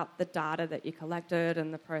guess, about the data that you collected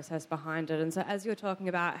and the process behind it. And so as you were talking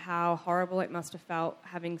about how horrible it must have felt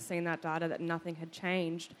having seen that data, that nothing had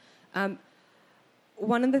changed,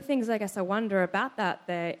 one of the things I guess I wonder about that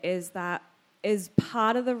there is that is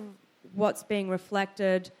part of what's being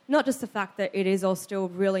reflected, not just the fact that it is all still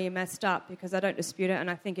really messed up, because I don't dispute it,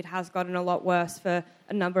 and I think it has gotten a lot worse for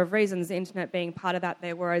a number of reasons, the internet being part of that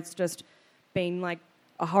there, where it's just been like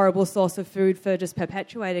a horrible source of food for just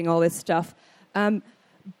perpetuating all this stuff.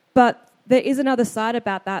 But there is another side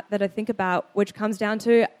about that I think about, which comes down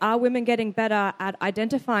to, are women getting better at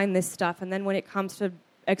identifying this stuff? And then when it comes to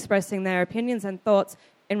expressing their opinions and thoughts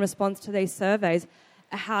in response to these surveys,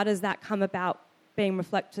 how does that come about being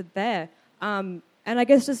reflected there? And I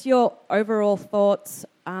guess just your overall thoughts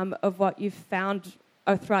of what you've found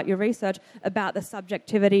throughout your research about the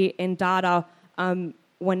subjectivity in data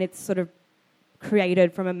when it's sort of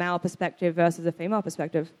created from a male perspective versus a female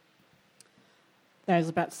perspective. There's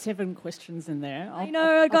about 7 questions in there. I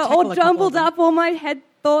know, I got all jumbled up, all my head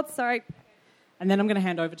thoughts, sorry. And then I'm going to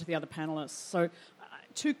hand over to the other panellists. So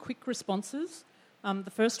 2 quick responses.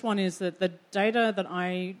 The first one is that the data that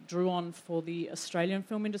I drew on for the Australian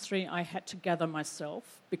film industry, I had to gather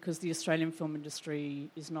myself because the Australian film industry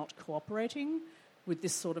is not cooperating with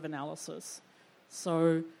this sort of analysis.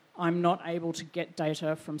 So I'm not able to get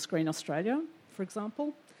data from Screen Australia, for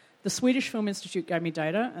example. The Swedish Film Institute gave me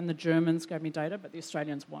data and the Germans gave me data, but the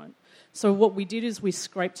Australians won't. So what we did is we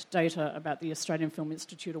scraped data about the Australian Film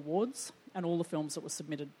Institute Awards and all the films that were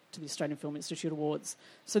submitted to the Australian Film Institute Awards.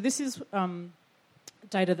 So this is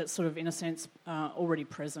data that's sort of, in a sense, already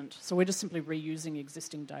present. So we're just simply reusing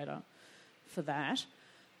existing data for that.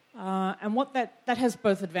 And what that has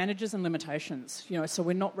both advantages and limitations. So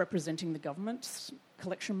we're not representing the government's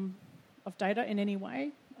collection of data in any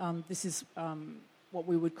way. This is what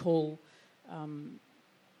we would call,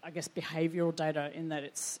 behavioural data, in that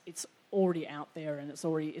it's already out there and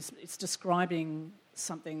it's describing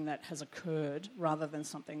something that has occurred rather than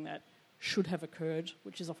something that should have occurred,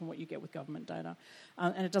 which is often what you get with government data.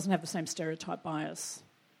 And it doesn't have the same stereotype bias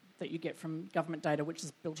that you get from government data, which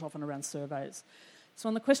is built often around surveys. So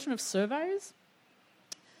on the question of surveys,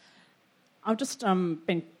 I've just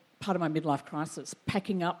been part of my midlife crisis,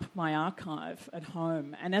 packing up my archive at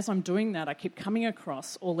home. And as I'm doing that, I keep coming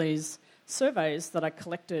across all these surveys that I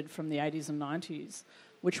collected from the 80s and 90s,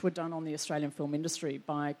 which were done on the Australian film industry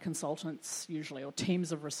by consultants usually, or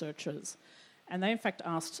teams of researchers. And they, in fact,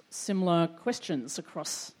 asked similar questions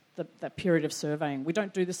across that period of surveying. We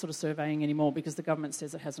don't do this sort of surveying anymore because the government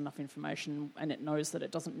says it has enough information and it knows that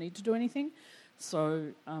it doesn't need to do anything. So,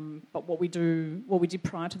 but what we did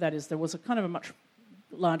prior to that is there was a kind of a much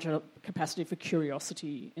larger capacity for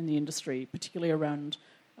curiosity in the industry, particularly around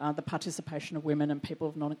the participation of women and people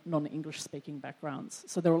of non-English speaking backgrounds.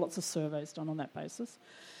 So there were lots of surveys done on that basis.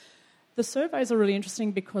 The surveys are really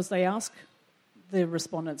interesting because they ask the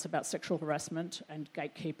respondents about sexual harassment and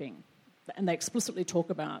gatekeeping, and they explicitly talk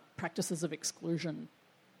about practices of exclusion.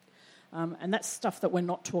 And that's stuff that we're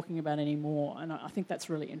not talking about anymore, and I think that's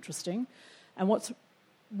really interesting. And what's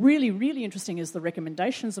really, really interesting is the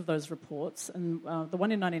recommendations of those reports, and the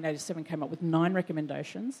one in 1987 came up with 9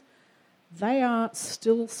 recommendations. They are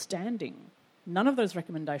still standing. None of those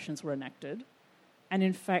recommendations were enacted, and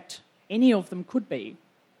in fact, any of them could be,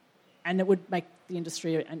 and it would make the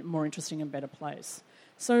industry a more interesting and better place.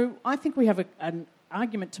 So I think we have an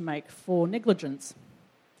argument to make for negligence.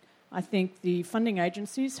 I think the funding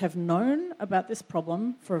agencies have known about this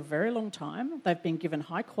problem for a very long time. They've been given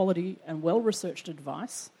high quality and well-researched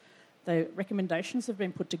advice. The recommendations have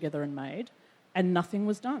been put together and made, and nothing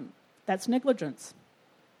was done. That's negligence.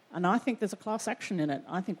 And I think there's a class action in it.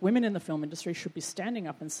 I think women in the film industry should be standing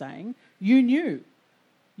up and saying, you knew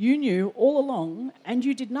all along and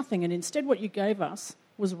you did nothing, and instead what you gave us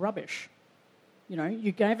was rubbish.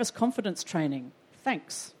 You gave us confidence training.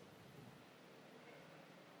 Thanks.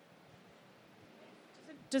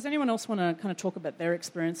 Does anyone else want to kind of talk about their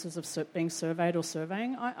experiences of being surveyed or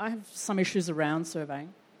surveying? I have some issues around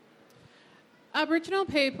surveying. Aboriginal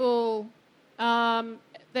people,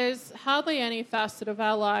 there's hardly any facet of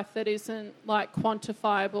our life that isn't,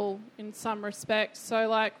 quantifiable in some respects.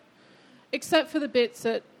 So, except for the bits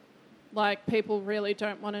that, people really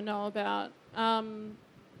don't want to know about. And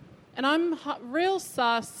I'm real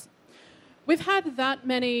sus. We've had that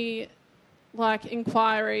many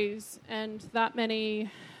inquiries and that many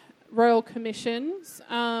royal commissions.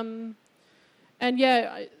 And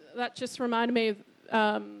that just reminded me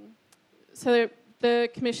of, so the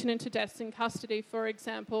Commission into Deaths in Custody, for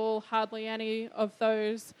example, hardly any of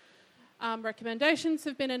those recommendations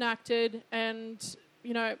have been enacted, and,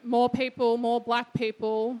 more people, more black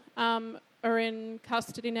people are in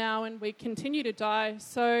custody now, and we continue to die.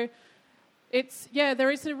 So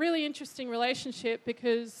there is a really interesting relationship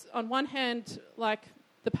because on one hand,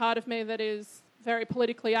 the part of me that is very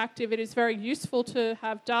politically active, it is very useful to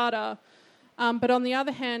have data. But on the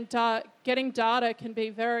other hand, getting data can be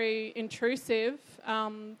very intrusive.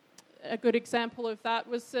 A good example of that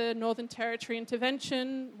was the Northern Territory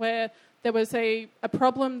intervention, where there was a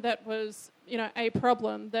problem that was, a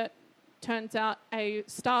problem that turns out a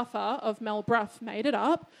staffer of Mel Brough made it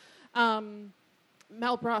up.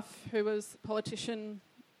 Mel Brough, who was a politician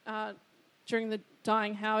during the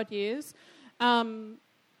dying Howard years,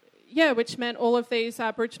 which meant all of these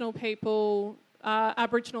Aboriginal people,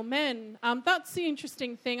 Aboriginal men. That's the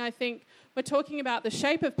interesting thing, I think. We're talking about the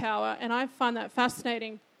shape of power, and I find that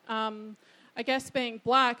fascinating. I guess being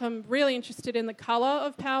black, I'm really interested in the colour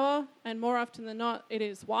of power, and more often than not, it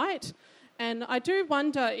is white. And I do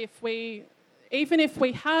wonder if even if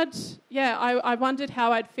we had, I wondered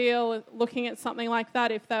how I'd feel looking at something like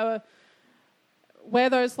that, if they were, where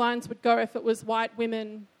those lines would go, if it was white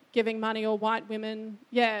women giving money or white women,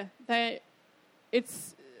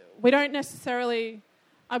 we don't necessarily.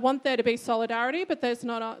 I want there to be solidarity, but there's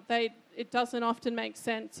not. It doesn't often make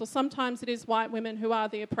sense, or sometimes it is white women who are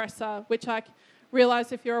the oppressor, which I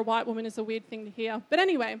realise if you're a white woman is a weird thing to hear. But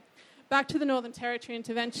anyway, back to the Northern Territory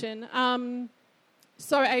intervention.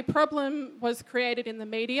 So a problem was created in the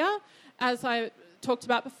media. As I talked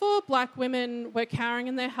about before, black women were cowering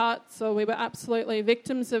in their huts, or we were absolutely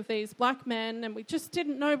victims of these black men, and we just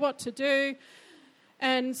didn't know what to do.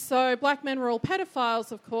 And so black men were all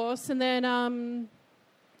pedophiles, of course, and then...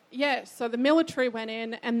 so the military went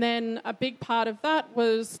in, and then a big part of that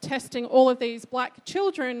was testing all of these black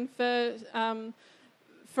children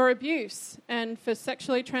for abuse and for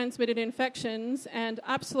sexually transmitted infections, and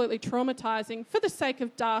absolutely traumatising for the sake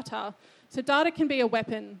of data. So data can be a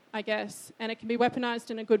weapon, I guess, and it can be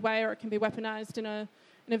weaponised in a good way, or it can be weaponised in a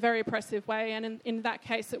very oppressive way. And in that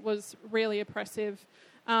case, it was really oppressive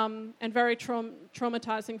and very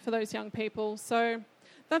traumatising for those young people. So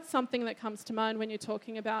that's something that comes to mind when you're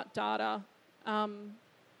talking about data. I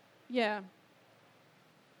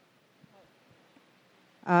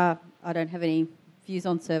don't have any views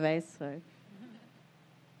on surveys, so...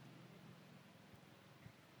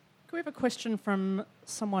 Can we have a question from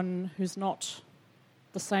someone who's not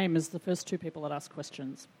the same as the first two people that asked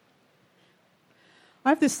questions?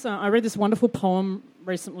 I read this wonderful poem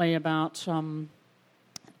recently about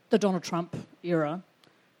the Donald Trump era,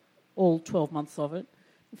 all 12 months of it.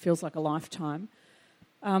 It feels like a lifetime,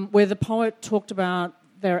 where the poet talked about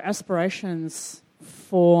their aspirations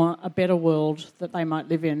for a better world that they might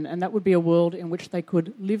live in, and that would be a world in which they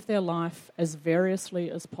could live their life as variously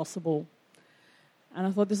as possible. And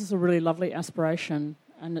I thought this is a really lovely aspiration,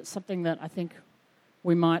 and it's something that I think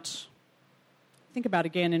we might think about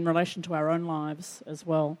again in relation to our own lives as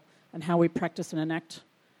well, and how we practice and enact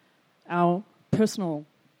our personal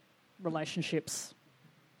relationships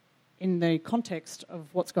in the context of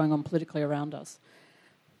what's going on politically around us.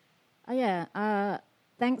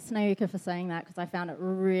 Thanks, Nayuka, for saying that, because I found it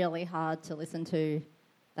really hard to listen to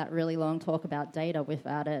that really long talk about data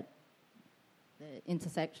without it, the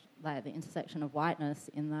intersection of whiteness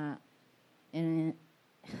in that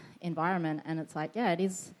environment. And it's like, it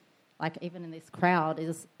is, like, even in this crowd,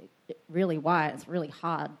 is really white. It's really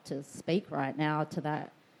hard to speak right now to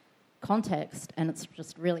that context, and it's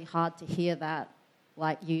just really hard to hear that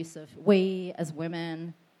use of we as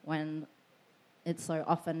women when it's so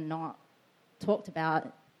often not talked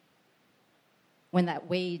about, when that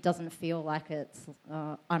we doesn't feel like it's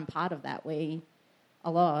I'm part of that we a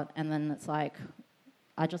lot. And then it's like,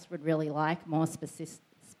 I just would really like more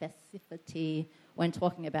specificity when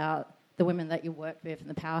talking about the women that you worked with and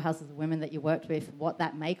the powerhouses of women that you worked with, what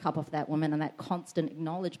that makeup of that woman, and that constant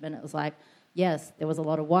acknowledgement. It was like, yes, there was a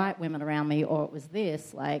lot of white women around me, or it was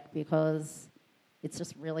this, because it's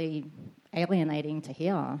just really alienating to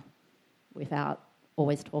hear without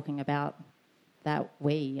always talking about that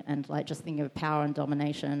we, and just thinking of power and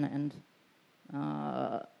domination. And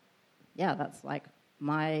that's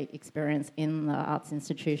my experience in the arts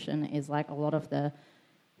institution is a lot of the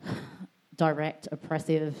direct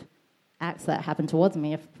oppressive acts that happen towards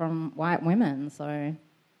me from white women. So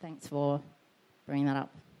thanks for bringing that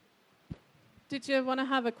up. Did you want to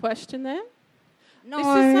have a question there? No,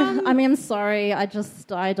 I'm sorry. I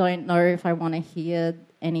don't know if I want to hear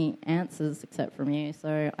any answers except from you.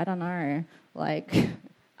 So I don't know.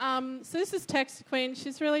 So this is Text Queen.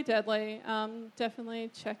 She's really deadly.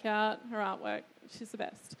 Definitely check out her artwork. She's the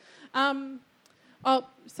best.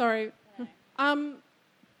 Sorry.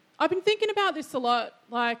 I've been thinking about this a lot.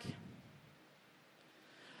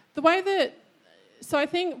 The way that... So I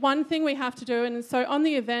think one thing we have to do, and so on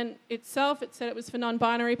the event itself, it said it was for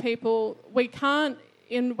non-binary people. We can't,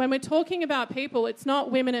 when we're talking about people, it's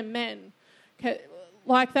not women and men.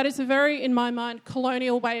 That is a very, in my mind,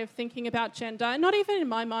 colonial way of thinking about gender. And not even in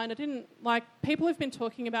my mind. People have been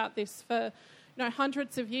talking about this for,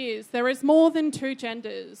 hundreds of years. There is more than two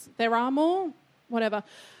genders. There are more, whatever.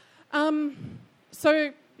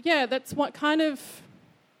 That's what kind of...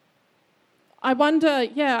 I wonder,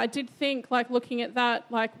 I did think, looking at that,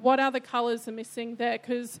 what other colours are missing there?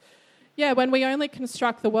 Because, when we only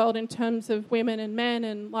construct the world in terms of women and men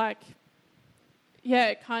and,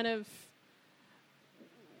 kind of...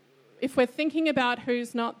 If we're thinking about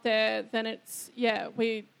who's not there, then it's, I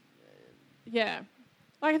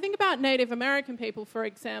think about Native American people, for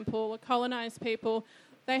example, or colonised people.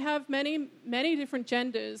 They have many, many different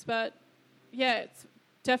genders, but, it's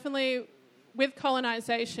definitely... With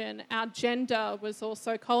colonisation, our gender was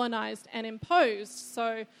also colonised and imposed.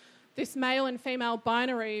 So this male and female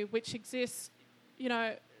binary, which exists,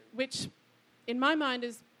 which in my mind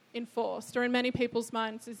is enforced, or in many people's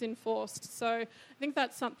minds is enforced. So I think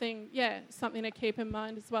that's something to keep in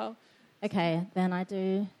mind as well. Okay, then I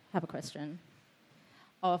do have a question.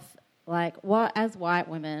 What as white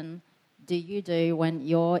women do you do when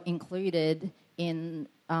you're included in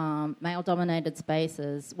male-dominated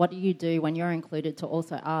spaces? What do you do when you're included to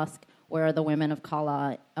also ask, where are the women of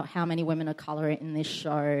colour? How many women of colour are in this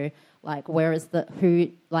show?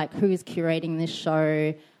 Who's curating this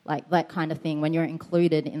show? That kind of thing. When you're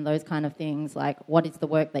included in those kind of things, what is the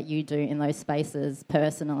work that you do in those spaces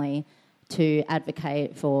personally to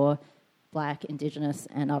advocate for Black, Indigenous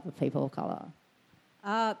and other people of colour?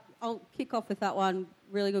 I'll kick off with that one.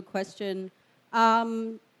 Really good question.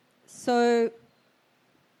 So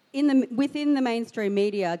within the mainstream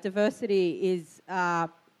media, diversity is,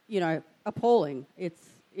 appalling. It's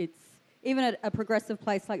even at a progressive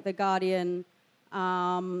place like The Guardian,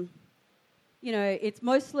 it's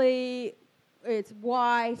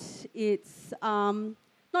white, it's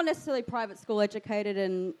not necessarily private school educated,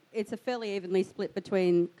 and it's a fairly evenly split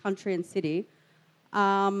between country and city.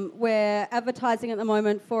 We're advertising at the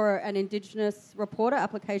moment for an Indigenous reporter.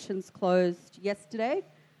 Applications closed yesterday.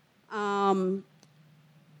 But,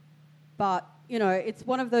 it's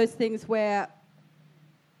one of those things where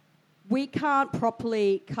we can't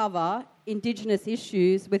properly cover Indigenous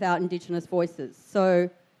issues without Indigenous voices. So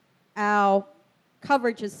our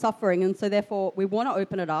coverage is suffering, and so therefore we want to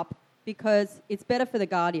open it up because it's better for The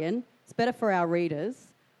Guardian, it's better for our readers,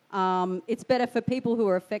 it's better for people who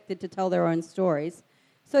are affected to tell their own stories.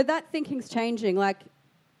 So that thinking's changing.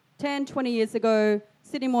 10, 20 years ago,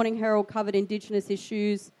 Sydney Morning Herald covered Indigenous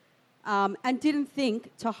issues and didn't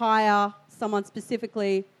think to hire someone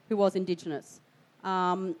specifically who was Indigenous.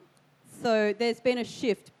 So there's been a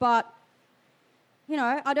shift, but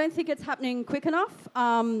I don't think it's happening quick enough.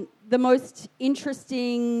 The most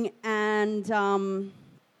interesting and,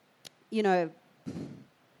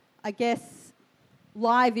 I guess,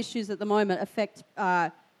 live issues at the moment affect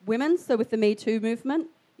women. So with the Me Too movement,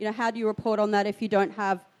 how do you report on that if you don't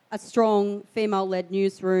have a strong female-led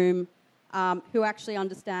newsroom who actually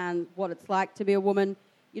understand what it's like to be a woman?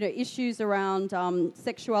 Issues around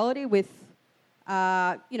sexuality with,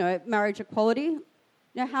 marriage equality.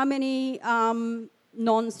 How many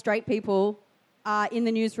non-straight people are in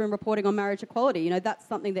the newsroom reporting on marriage equality? That's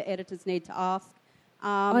something that editors need to ask.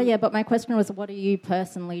 But my question was, what do you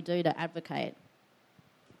personally do to advocate?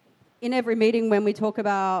 In every meeting when we talk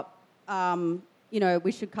about,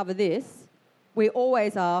 we should cover this, we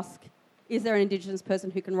always ask, is there an Indigenous person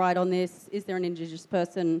who can write on this? Is there an Indigenous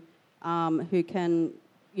person who can,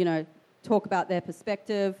 talk about their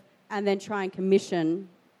perspective, and then try and commission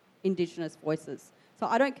Indigenous voices. So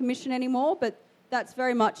I don't commission anymore, but that's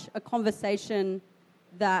very much a conversation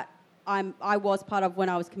that I was part of when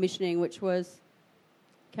I was commissioning, which was,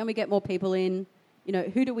 can we get more people in?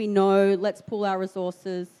 Who do we know? Let's pool our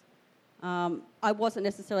resources. I wasn't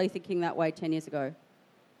necessarily thinking that way 10 years ago.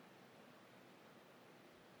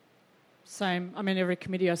 Same. Every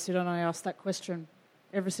committee I sit on, I ask that question.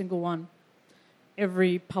 Every single one.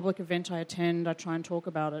 Every public event I attend, I try and talk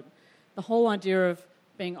about it. The whole idea of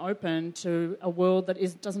being open to a world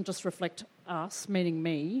that doesn't just reflect us, meaning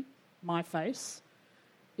me, my face,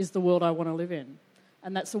 is the world I want to live in.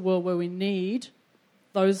 And that's a world where we need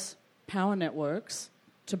those power networks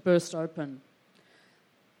to burst open.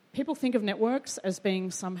 People think of networks as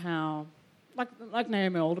being somehow, like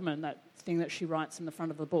Naomi Alderman, that thing that she writes in the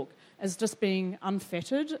front of the book, as just being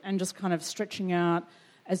unfettered and just kind of stretching out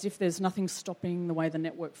as if there's nothing stopping the way the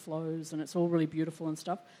network flows and it's all really beautiful and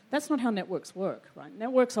stuff. That's not how networks work, right?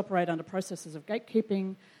 Networks operate under processes of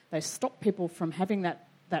gatekeeping. They stop people from having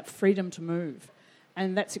that freedom to move.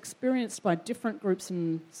 And that's experienced by different groups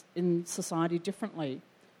in society differently.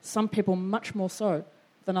 Some people much more so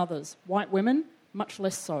than others. White women, much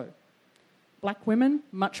less so. Black women,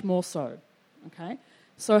 much more so. Okay?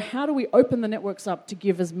 So how do we open the networks up to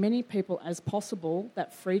give as many people as possible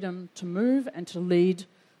that freedom to move and to lead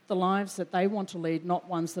the lives that they want to lead, not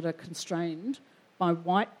ones that are constrained by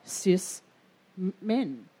white, cis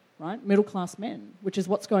men, right? Middle-class men, which is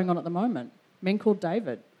what's going on at the moment. Men called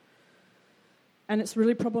David. And it's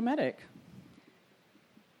really problematic.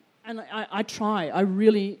 And I try. I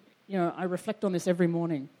really, I reflect on this every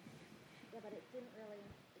morning. Yeah, but it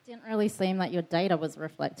didn't really seem that your data was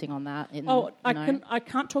reflecting on that. I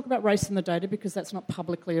can't talk about race in the data because that's not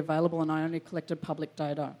publicly available and I only collected public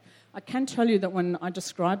data. I can tell you that when I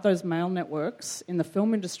described those male networks in the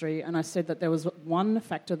film industry and I said that there was one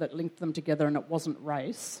factor that linked them together and it wasn't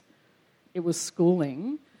race, it was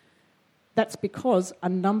schooling, that's because a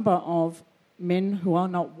number of men who are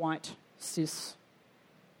not white, cis,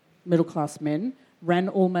 middle-class men ran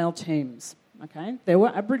all-male teams. Okay, there were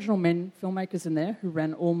Aboriginal men filmmakers in there who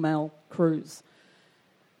ran all-male crews.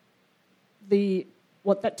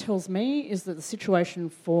 What that tells me is that the situation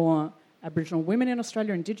for Aboriginal women in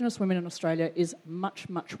Australia, Indigenous women in Australia, is much,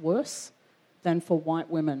 much worse than for white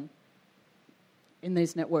women in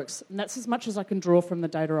these networks. And that's as much as I can draw from the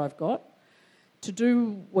data I've got. To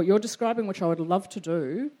do what you're describing, which I would love to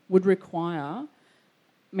do, would require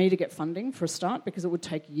me to get funding for a start, because it would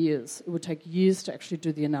take years. It would take years to actually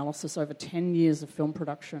do the analysis, over 10 years of film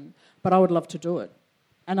production. But I would love to do it.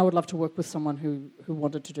 And I would love to work with someone who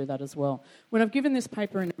wanted to do that as well. When I've given this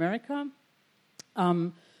paper in America,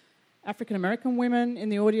 African American women in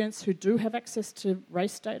the audience who do have access to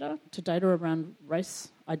race data, to data around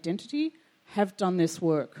race identity, have done this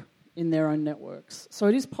work in their own networks. So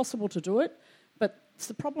it is possible to do it, but it's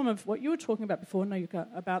the problem of what you were talking about before, Nayuka,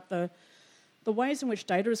 about the ways in which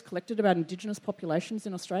data is collected about Indigenous populations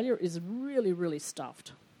in Australia is really, really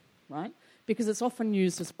stuffed, right? Because it's often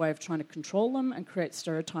used as a way of trying to control them and create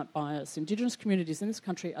stereotype bias. Indigenous communities in this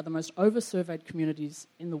country are the most over-surveyed communities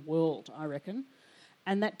in the world, I reckon.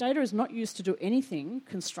 And that data is not used to do anything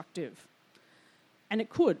constructive. And it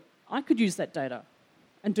could. I could use that data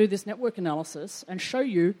and do this network analysis and show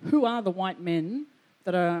you who are the white men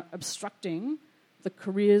that are obstructing the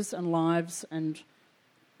careers and lives and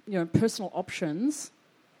personal options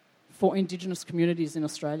for Indigenous communities in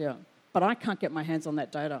Australia. But I can't get my hands on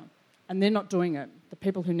that data. And they're not doing it. The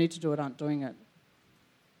people who need to do it aren't doing it.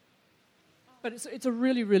 But it's a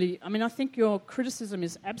really, really... I think your criticism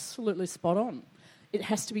is absolutely spot on. It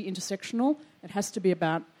has to be intersectional. It has to be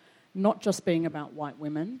about not just being about white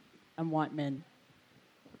women and white men.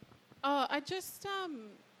 Oh,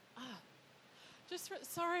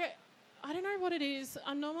 sorry, I don't know what it is.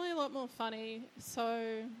 I'm normally a lot more funny,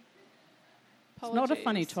 so apologies. It's not a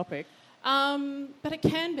funny topic. But it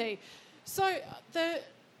can be. So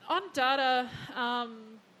on data,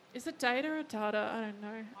 is it data or data? I don't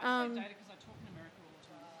know. I say data because I talk in America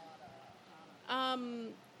all the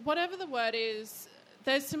time. Whatever the word is,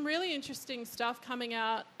 there's some really interesting stuff coming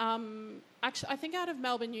out, actually, I think out of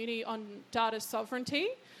Melbourne Uni on data sovereignty.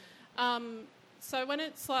 So when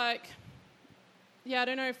it's like, I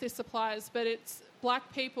don't know if this applies, but it's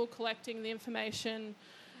black people collecting the information,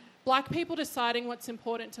 black people deciding what's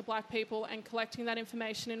important to black people and collecting that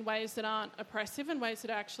information in ways that aren't oppressive and ways that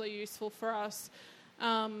are actually useful for us.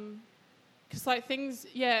 Because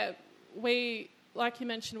we, like you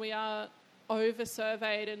mentioned, we are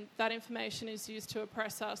over-surveyed and that information is used to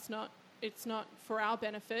oppress us. It's not for our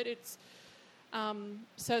benefit, it's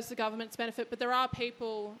serves the government's benefit. But there are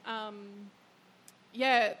people... I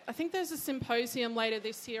think there's a symposium later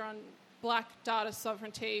this year on black data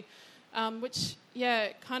sovereignty, which,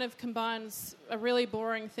 kind of combines a really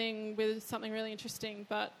boring thing with something really interesting.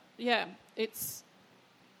 But, it'll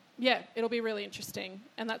be really interesting.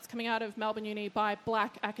 And that's coming out of Melbourne Uni by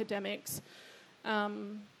black academics.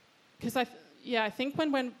 Because I think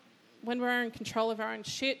when we're in control of our own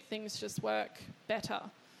shit, things just work better.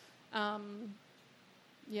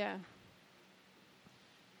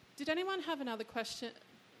 Did anyone have another question?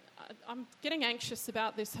 I'm getting anxious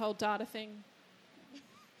about this whole data thing.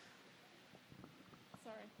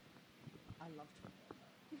 Sorry. I love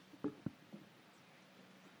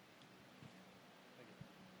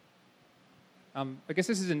to. I guess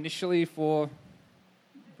this is initially for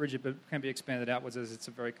Bridget, but can be expanded outwards as it's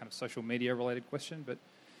a very kind of social media related question. But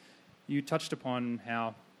you touched upon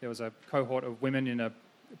how there was a cohort of women in a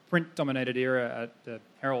print-dominated era at the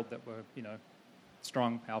Herald that were,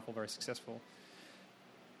 strong, powerful, very successful.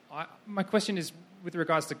 My question is, with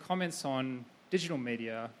regards to comments on digital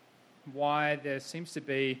media, why there seems to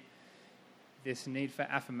be this need for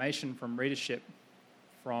affirmation from readership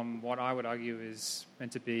from what I would argue is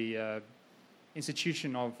meant to be an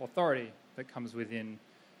institution of authority that comes within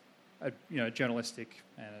a journalistic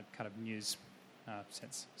and a kind of news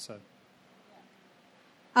sense. So,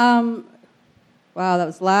 wow, that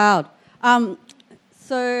was loud.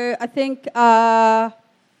 So I think The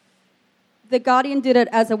Guardian did it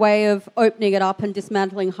as a way of opening it up and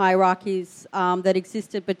dismantling hierarchies that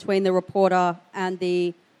existed between the reporter and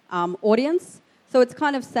the audience. So it's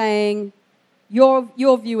kind of saying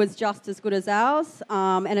your view is just as good as ours,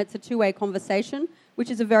 and it's a two-way conversation, which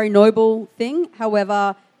is a very noble thing.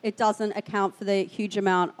 However, it doesn't account for the huge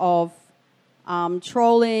amount of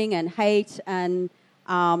trolling and hate and...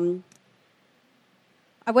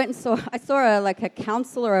 I saw a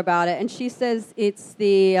counsellor about it, and she says it's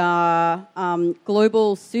the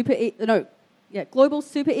global superego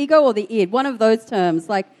or the id, one of those terms,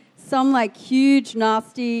 some huge,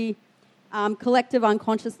 nasty collective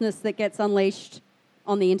unconsciousness that gets unleashed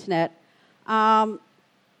on the internet.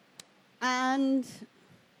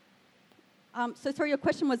 So, sorry, your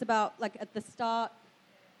question was about, like, at the start,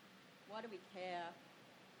 why do we care?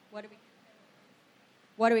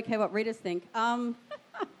 Why do we care what readers think?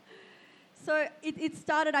 So it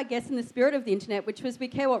started, I guess, in the spirit of the internet, which was we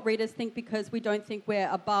care what readers think because we don't think we're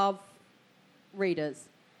above readers.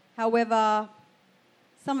 However,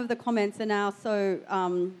 some of the comments are now so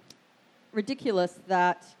ridiculous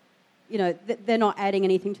that, you know, they're not adding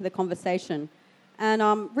anything to the conversation.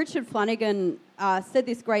 And Richard Flanagan said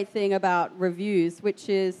this great thing about reviews, which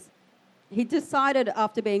is he decided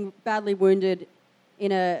after being badly wounded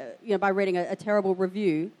by reading a terrible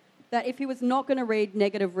review, that if he was not going to read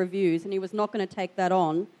negative reviews and he was not going to take that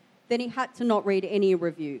on, then he had to not read any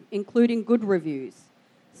review, including good reviews.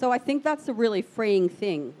 So I think that's a really freeing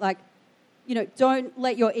thing. Like, you know, don't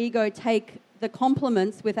let your ego take the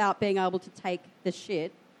compliments without being able to take the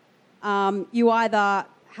shit. You either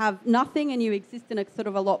have nothing and you exist in a sort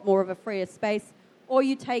of a lot more of a freer space, or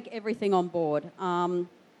you take everything on board. And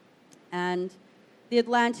The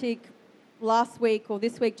Atlantic last week or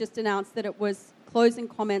this week just announced that it was closing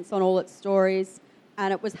comments on all its stories,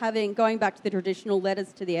 and it was going back to the traditional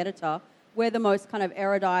letters to the editor, where the most kind of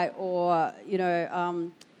erudite or,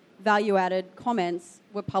 value-added comments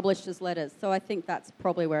were published as letters. So I think that's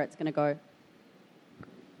probably where it's going to go.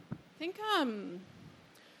 I think I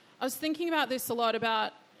was thinking about this a lot,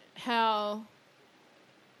 about how,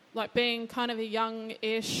 like, being kind of a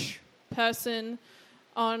young-ish person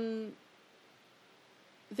on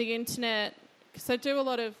the internet, because I do a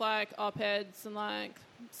lot of, like, op-eds and, like,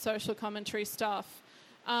 social commentary stuff.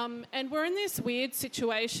 And we're in this weird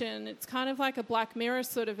situation. It's kind of like a Black Mirror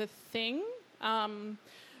sort of a thing,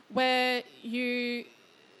 where you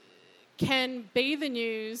can be the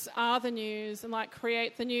news, are the news, and, like,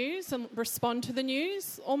 create the news and respond to the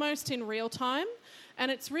news almost in real time.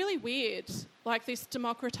 And it's really weird, like this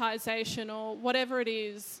democratisation or whatever it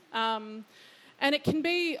is. And it can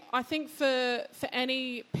be, I think, for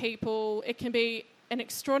any people, it can be an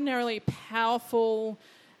extraordinarily powerful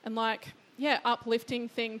and, uplifting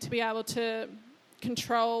thing to be able to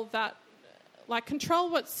control that, like, control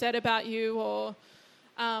what's said about you, or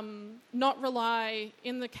not rely,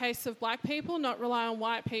 in the case of Black people, not rely on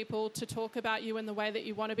white people to talk about you in the way that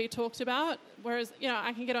you want to be talked about. Whereas, you know,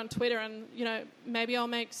 I can get on Twitter and, you know, maybe I'll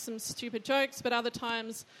make some stupid jokes, but other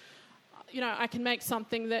times, you know, I can make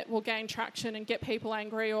something that will gain traction and get people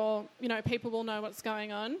angry, or, you know, people will know what's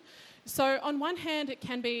going on. So on one hand, it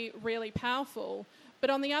can be really powerful,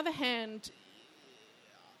 but on the other hand,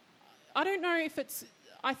 I don't know if it's...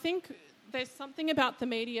 I think there's something about the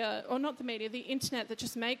media, or not the media, the internet, that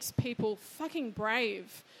just makes people fucking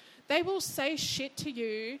brave. They will say shit to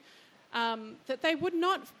you that they would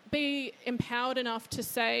not be empowered enough to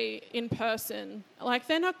say in person. Like,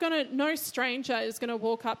 they're not going to... No stranger is going to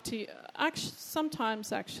walk up to you.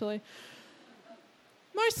 Sometimes, actually.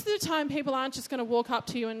 Most of the time, people aren't just going to walk up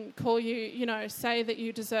to you and call you, you know, say that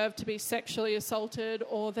you deserve to be sexually assaulted,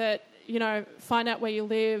 or that, you know, find out where you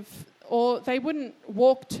live, or they wouldn't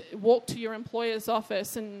walk to your employer's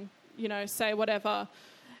office and, you know, say whatever.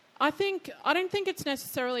 I don't think it's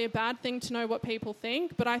necessarily a bad thing to know what people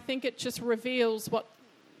think, but I think it just reveals what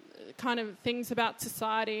kind of things about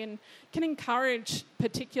society and can encourage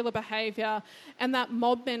particular behaviour and that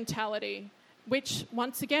mob mentality, which,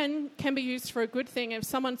 once again, can be used for a good thing. If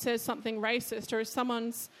someone says something racist, or if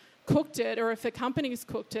someone's cooked it, or if a company's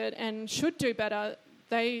cooked it and should do better,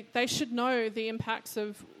 they should know the impacts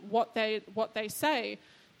of what they say,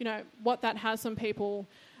 you know, what that has on people.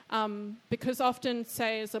 Because often,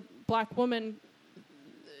 say, as a Black woman,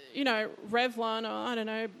 you know, Revlon, or I don't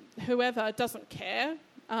know, whoever, doesn't care.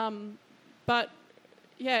 But,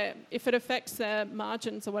 yeah, if it affects their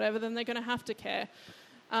margins or whatever, then they're going to have to care.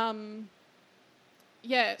 So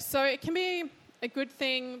it can be a good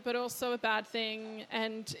thing, but also a bad thing,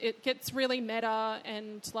 and it gets really meta,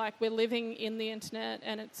 and, like, we're living in the internet,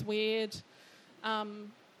 and it's weird.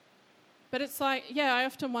 But it's like, yeah, I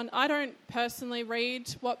often wonder... I don't personally read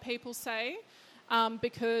what people say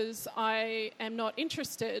because I am not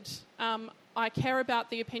interested. I care about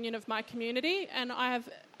the opinion of my community, and I have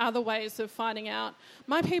other ways of finding out.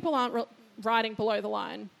 My people aren't writing below the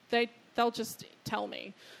line. They'll just tell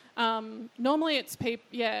me. Normally it's people...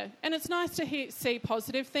 Yeah, and it's nice to see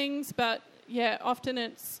positive things, but, yeah, often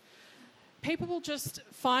it's... People will just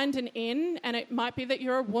find an in, and it might be that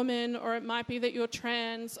you're a woman, or it might be that you're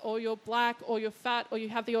trans, or you're Black, or you're fat, or you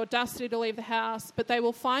have the audacity to leave the house, but they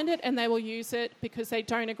will find it and they will use it because they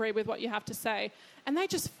don't agree with what you have to say. And they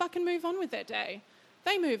just fucking move on with their day.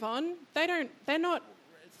 They move on. They're not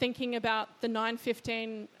thinking about the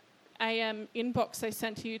 9:15 AM inbox they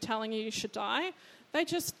sent to you telling you should die. They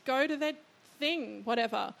just go to their thing,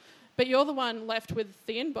 whatever. But you're the one left with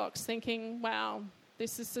the inbox thinking, wow,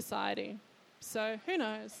 this is society. So who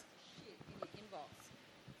knows?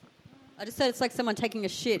 I just said it's like someone taking a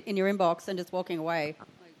shit in your inbox and just walking away.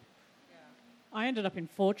 I ended up in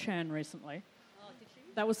 4chan recently. Oh, did you?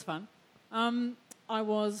 That was fun. I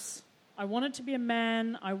wanted to be a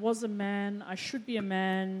man. I was a man. I should be a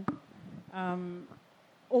man.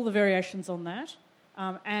 All the variations on that.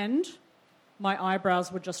 And my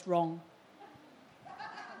eyebrows were just wrong.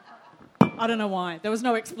 I don't know why. There was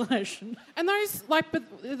no explanation. And those, but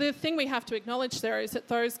the thing we have to acknowledge there is that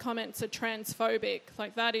those comments are transphobic.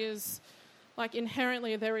 Like, that is,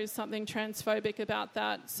 inherently there is something transphobic about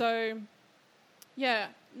that. So, yeah,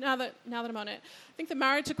 now that I'm on it, I think the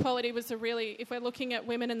marriage equality was if we're looking at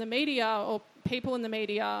women in the media or people in the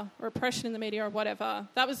media or oppression in the media or whatever,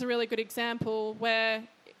 that was a really good example where,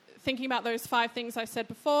 thinking about those 5 things I said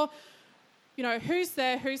before, who's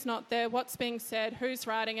there, who's not there, what's being said, who's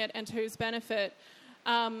writing it, and to whose benefit.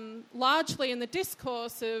 Largely in the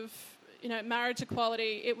discourse of, marriage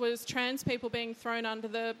equality, it was trans people being thrown under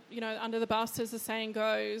the bus, as the saying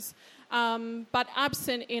goes. But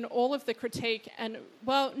absent in all of the critique, and,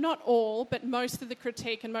 well, not all, but most of the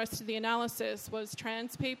critique and most of the analysis was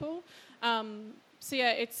trans people. So,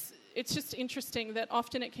 yeah, it's just interesting that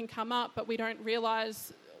often it can come up, but we don't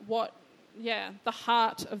realise the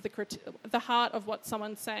heart of what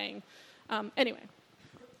someone's saying. Anyway.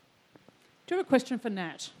 Do you have a question for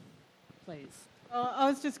Nat, please? I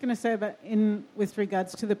was just going to say with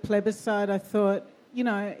regards to the plebiscite, I thought,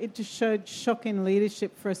 it just showed shocking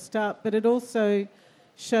leadership for a start, but it also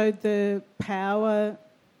showed the power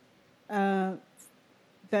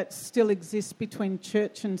that still exists between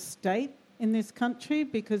church and state in this country,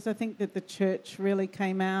 because I think that the church really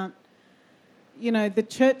came out. The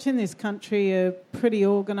church in this country are pretty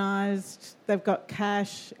organised, they've got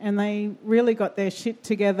cash, and they really got their shit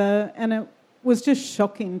together, and it was just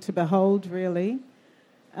shocking to behold, really.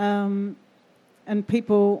 And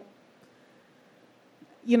people,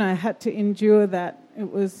 had to endure that.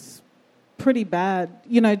 It was pretty bad.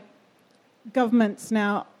 Governments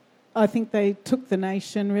now, I think they took the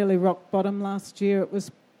nation really rock bottom last year. It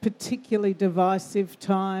was particularly divisive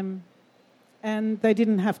time. And they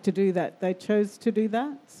didn't have to do that. They chose to do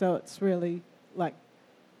that. So it's really,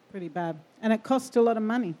 pretty bad. And it cost a lot of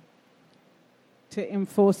money to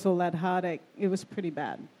enforce all that heartache. It was pretty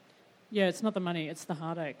bad. Yeah, it's not the money, it's the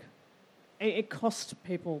heartache. It cost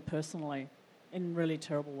people personally in really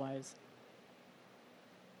terrible ways.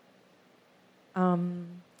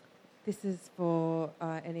 This is for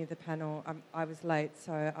any of the panel. I was late,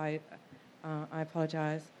 so I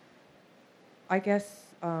apologise. I guess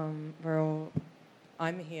I'm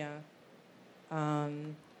here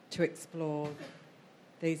to explore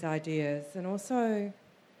these ideas, and also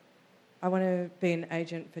I want to be an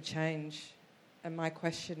agent for change. And my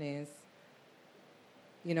question is,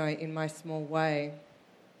 in my small way,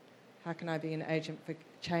 how can I be an agent for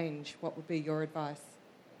change? What would be your advice?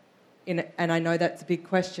 And I know that's a big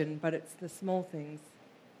question, but it's the small things.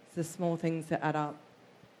 It's the small things that add up.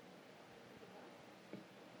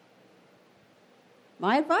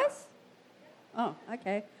 My advice? Oh,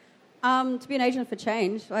 okay. To be an agent for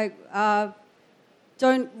change,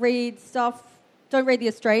 don't read The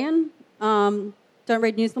Australian, don't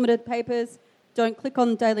read News Limited papers, don't click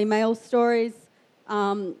on Daily Mail stories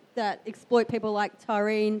that exploit people like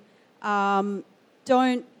Tareen.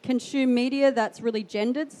 Don't consume media that's really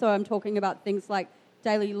gendered, so I'm talking about things like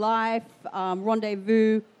Daily Life,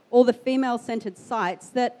 Rendezvous, all the female-centred sites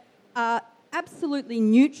that are absolutely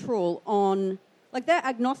neutral on... they're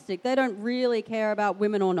agnostic. They don't really care about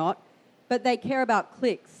women or not, but they care about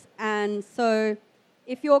clicks. And so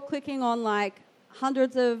if you're clicking on,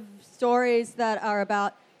 hundreds of stories that are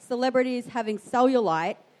about celebrities having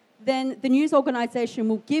cellulite, then the news organisation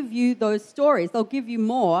will give you those stories. They'll give you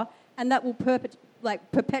more, and that will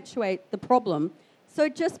perpetuate the problem. So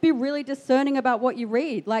just be really discerning about what you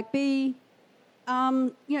read. Stay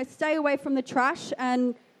away from the trash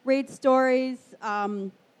and read stories...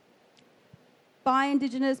 by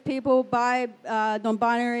Indigenous people, by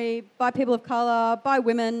non-binary, by people of colour, by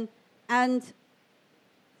women. And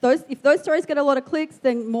if those stories get a lot of clicks,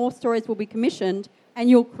 then more stories will be commissioned and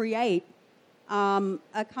you'll create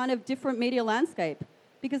a kind of different media landscape.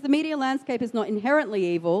 Because the media landscape is not inherently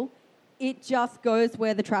evil. It just goes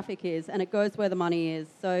where the traffic is and it goes where the money is.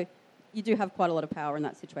 So you do have quite a lot of power in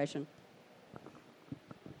that situation.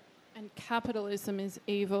 And capitalism is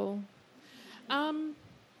evil.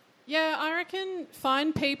 Yeah, I reckon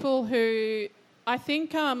find people who I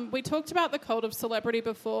think we talked about the cult of celebrity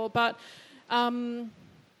before, but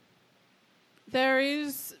there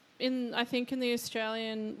is, I think in the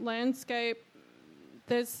Australian landscape,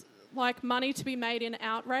 there's like money to be made in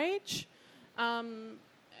outrage. And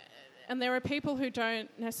there are people who don't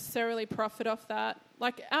necessarily profit off that.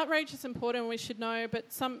 Like, outrage is important, we should know, but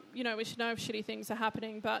we should know if shitty things are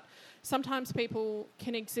happening, but sometimes people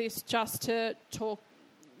can exist just to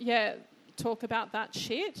talk about that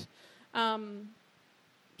shit.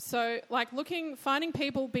 So, like, finding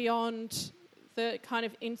people beyond the kind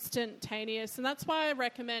of instantaneous, and that's why I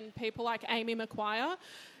recommend people like Amy McGuire,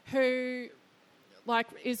 who, like,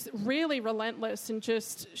 is really relentless and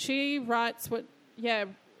she writes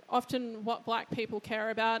often what black people care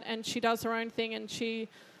about, and she does her own thing, and she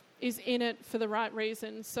is in it for the right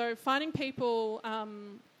reasons. So finding people who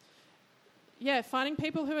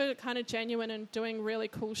are kind of genuine and doing really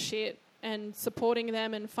cool shit and supporting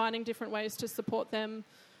them and finding different ways to support them.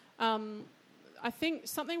 I think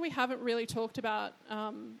something we haven't really talked about,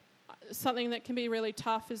 something that can be really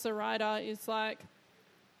tough as a writer, is like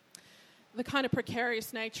the kind of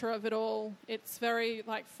precarious nature of it all. It's very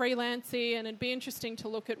like freelancey, and it'd be interesting to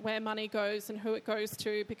look at where money goes and who it goes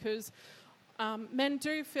to, because men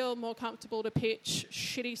do feel more comfortable to pitch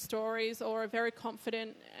shitty stories or are very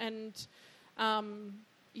confident, and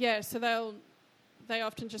so they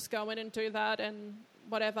often just go in and do that and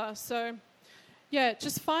whatever. So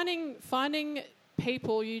just finding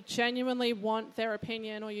people you genuinely want their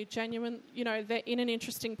opinion, or they're in an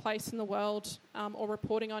interesting place in the world, or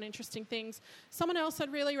reporting on interesting things. Someone else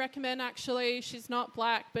I'd really recommend, actually, she's not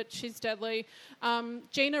black but she's deadly,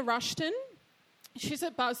 Gina Rushton. She's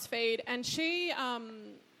at BuzzFeed, and she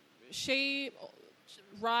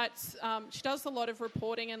writes, she does a lot of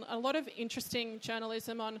reporting and a lot of interesting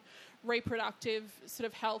journalism on reproductive sort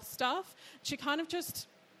of health stuff. She kind of just,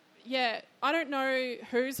 I don't know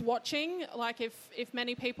who's watching, like if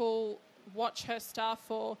many people watch her stuff,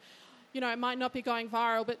 or, it might not be going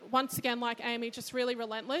viral, but once again, like Amy, just really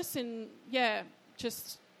relentless and,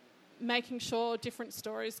 just making sure different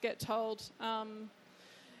stories get told.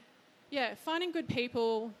 Finding good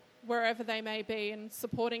people wherever they may be and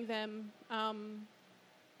supporting them,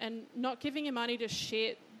 and not giving your money to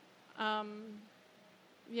shit. I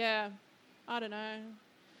don't know.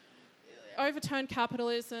 Overturn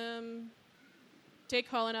capitalism,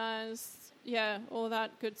 decolonise, all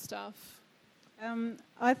that good stuff.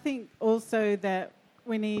 I think also that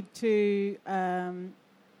we need to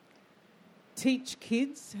teach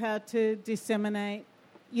kids how to disseminate,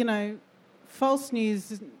 false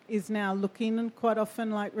news is now looking quite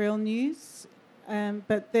often like real news,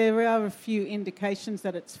 but there are a few indications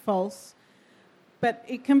that it's false. But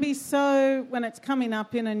it can be so, when it's coming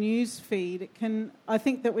up in a news feed, I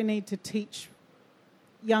think that we need to teach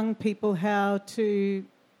young people how to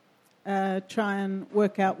try and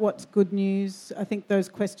work out what's good news. I think those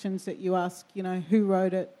questions that you ask, who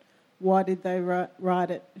wrote it, why did they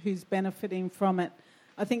write it, who's benefiting from it,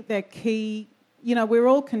 I think they're key. We're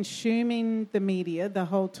all consuming the media the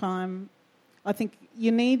whole time. I think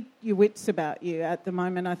you need your wits about you at the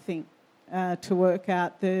moment, I think, to work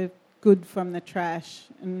out the good from the trash.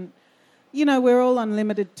 And, we're all on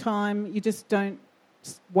limited time. You just don't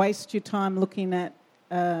waste your time looking at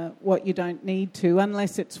what you don't need to,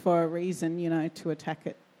 unless it's for a reason, to attack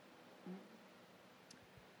it.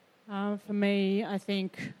 For me, I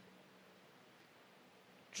think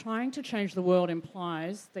trying to change the world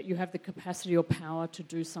implies that you have the capacity or power to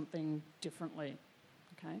do something differently.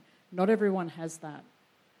 Okay? Not everyone has that.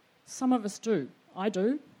 Some of us do. I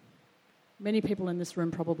do. Many people in this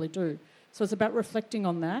room probably do. So it's about reflecting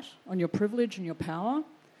on that, on your privilege and your power,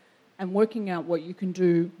 and working out what you can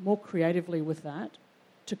do more creatively with that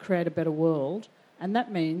to create a better world. And that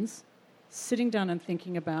means sitting down and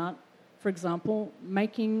thinking about, for example,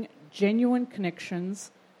 making genuine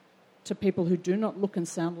connections to people who do not look and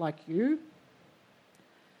sound like you.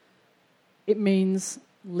 It means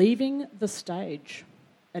leaving the stage.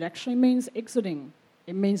 It actually means exiting.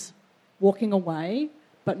 It means walking away,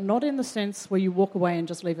 but not in the sense where you walk away and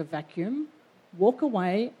just leave a vacuum. Walk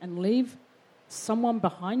away and leave someone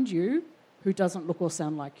behind you who doesn't look or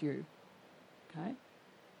sound like you. Okay?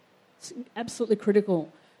 It's absolutely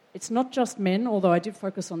critical. It's not just men, although I did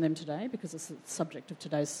focus on them today because it's the subject of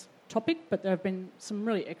today's topic, but there have been some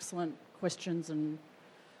really excellent questions and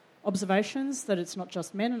observations that it's not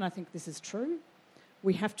just men, and I think this is true.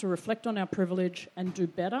 We have to reflect on our privilege and do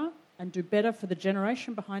better for the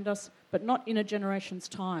generation behind us, but not in a generation's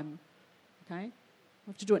time. Okay? We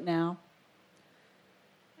have to do it now.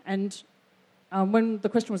 And when the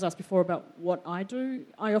question was asked before about what I do,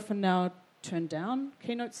 I often now turn down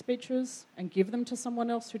keynote speeches and give them to someone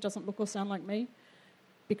else who doesn't look or sound like me,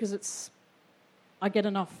 because I get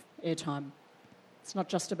enough airtime. It's not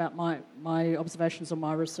just about my observations or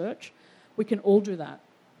my research. We can all do that,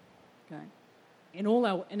 okay, in all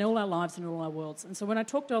our lives and in all our worlds. And so when I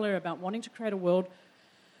talked earlier about wanting to create a world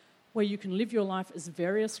where you can live your life as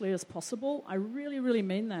variously as possible, I really, really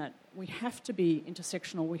mean that. We have to be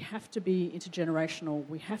intersectional. We have to be intergenerational.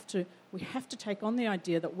 We have to take on the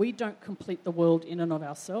idea that we don't complete the world in and of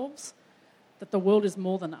ourselves, that the world is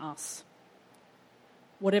more than us,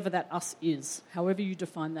 whatever that us is, however you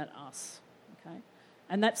define that us, okay?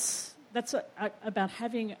 And that's about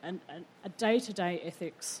having a day-to-day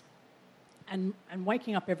ethics and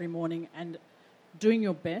waking up every morning and doing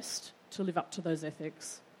your best to live up to those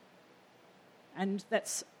ethics. And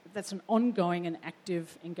that's an ongoing and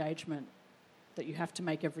active engagement that you have to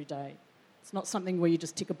make every day. It's not something where you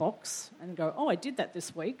just tick a box and go, oh, I did that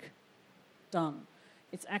this week, done.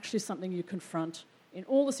 It's actually something you confront in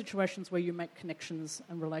all the situations where you make connections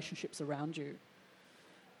and relationships around you.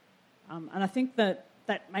 And I think that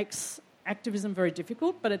makes activism very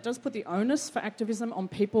difficult, but it does put the onus for activism on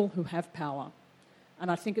people who have power. And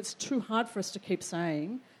I think it's too hard for us to keep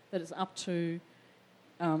saying that it's up to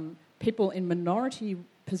people in minority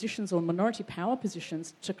positions or minority power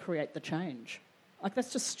positions to create the change. Like,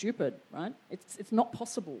 that's just stupid, right? It's not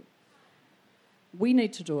possible. We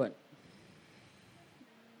need to do it.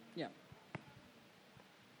 Yeah.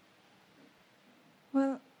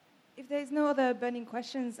 Well, if there's no other burning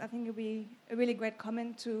questions, I think it would be a really great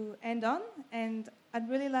comment to end on. And I'd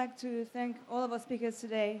really like to thank all of our speakers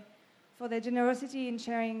today for their generosity in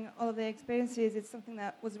sharing all of their experiences. It's something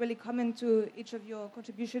that was really common to each of your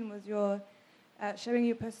contribution, was your sharing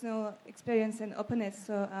your personal experience and openness.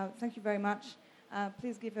 So thank you very much.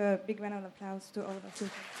 Please give a big round of applause to all of our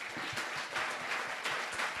speakers.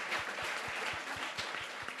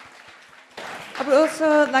 I would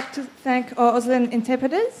also like to thank our Auslan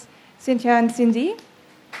interpreters, Cynthia and Cindy.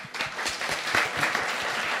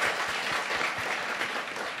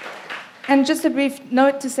 And just a brief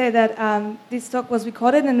note to say that this talk was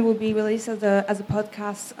recorded and will be released as a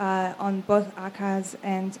podcast on both Archives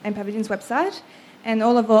and MPavidion's website. And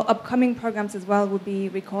all of our upcoming programs as well will be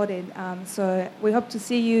recorded. So we hope to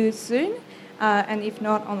see you soon, and if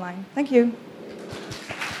not, online. Thank you.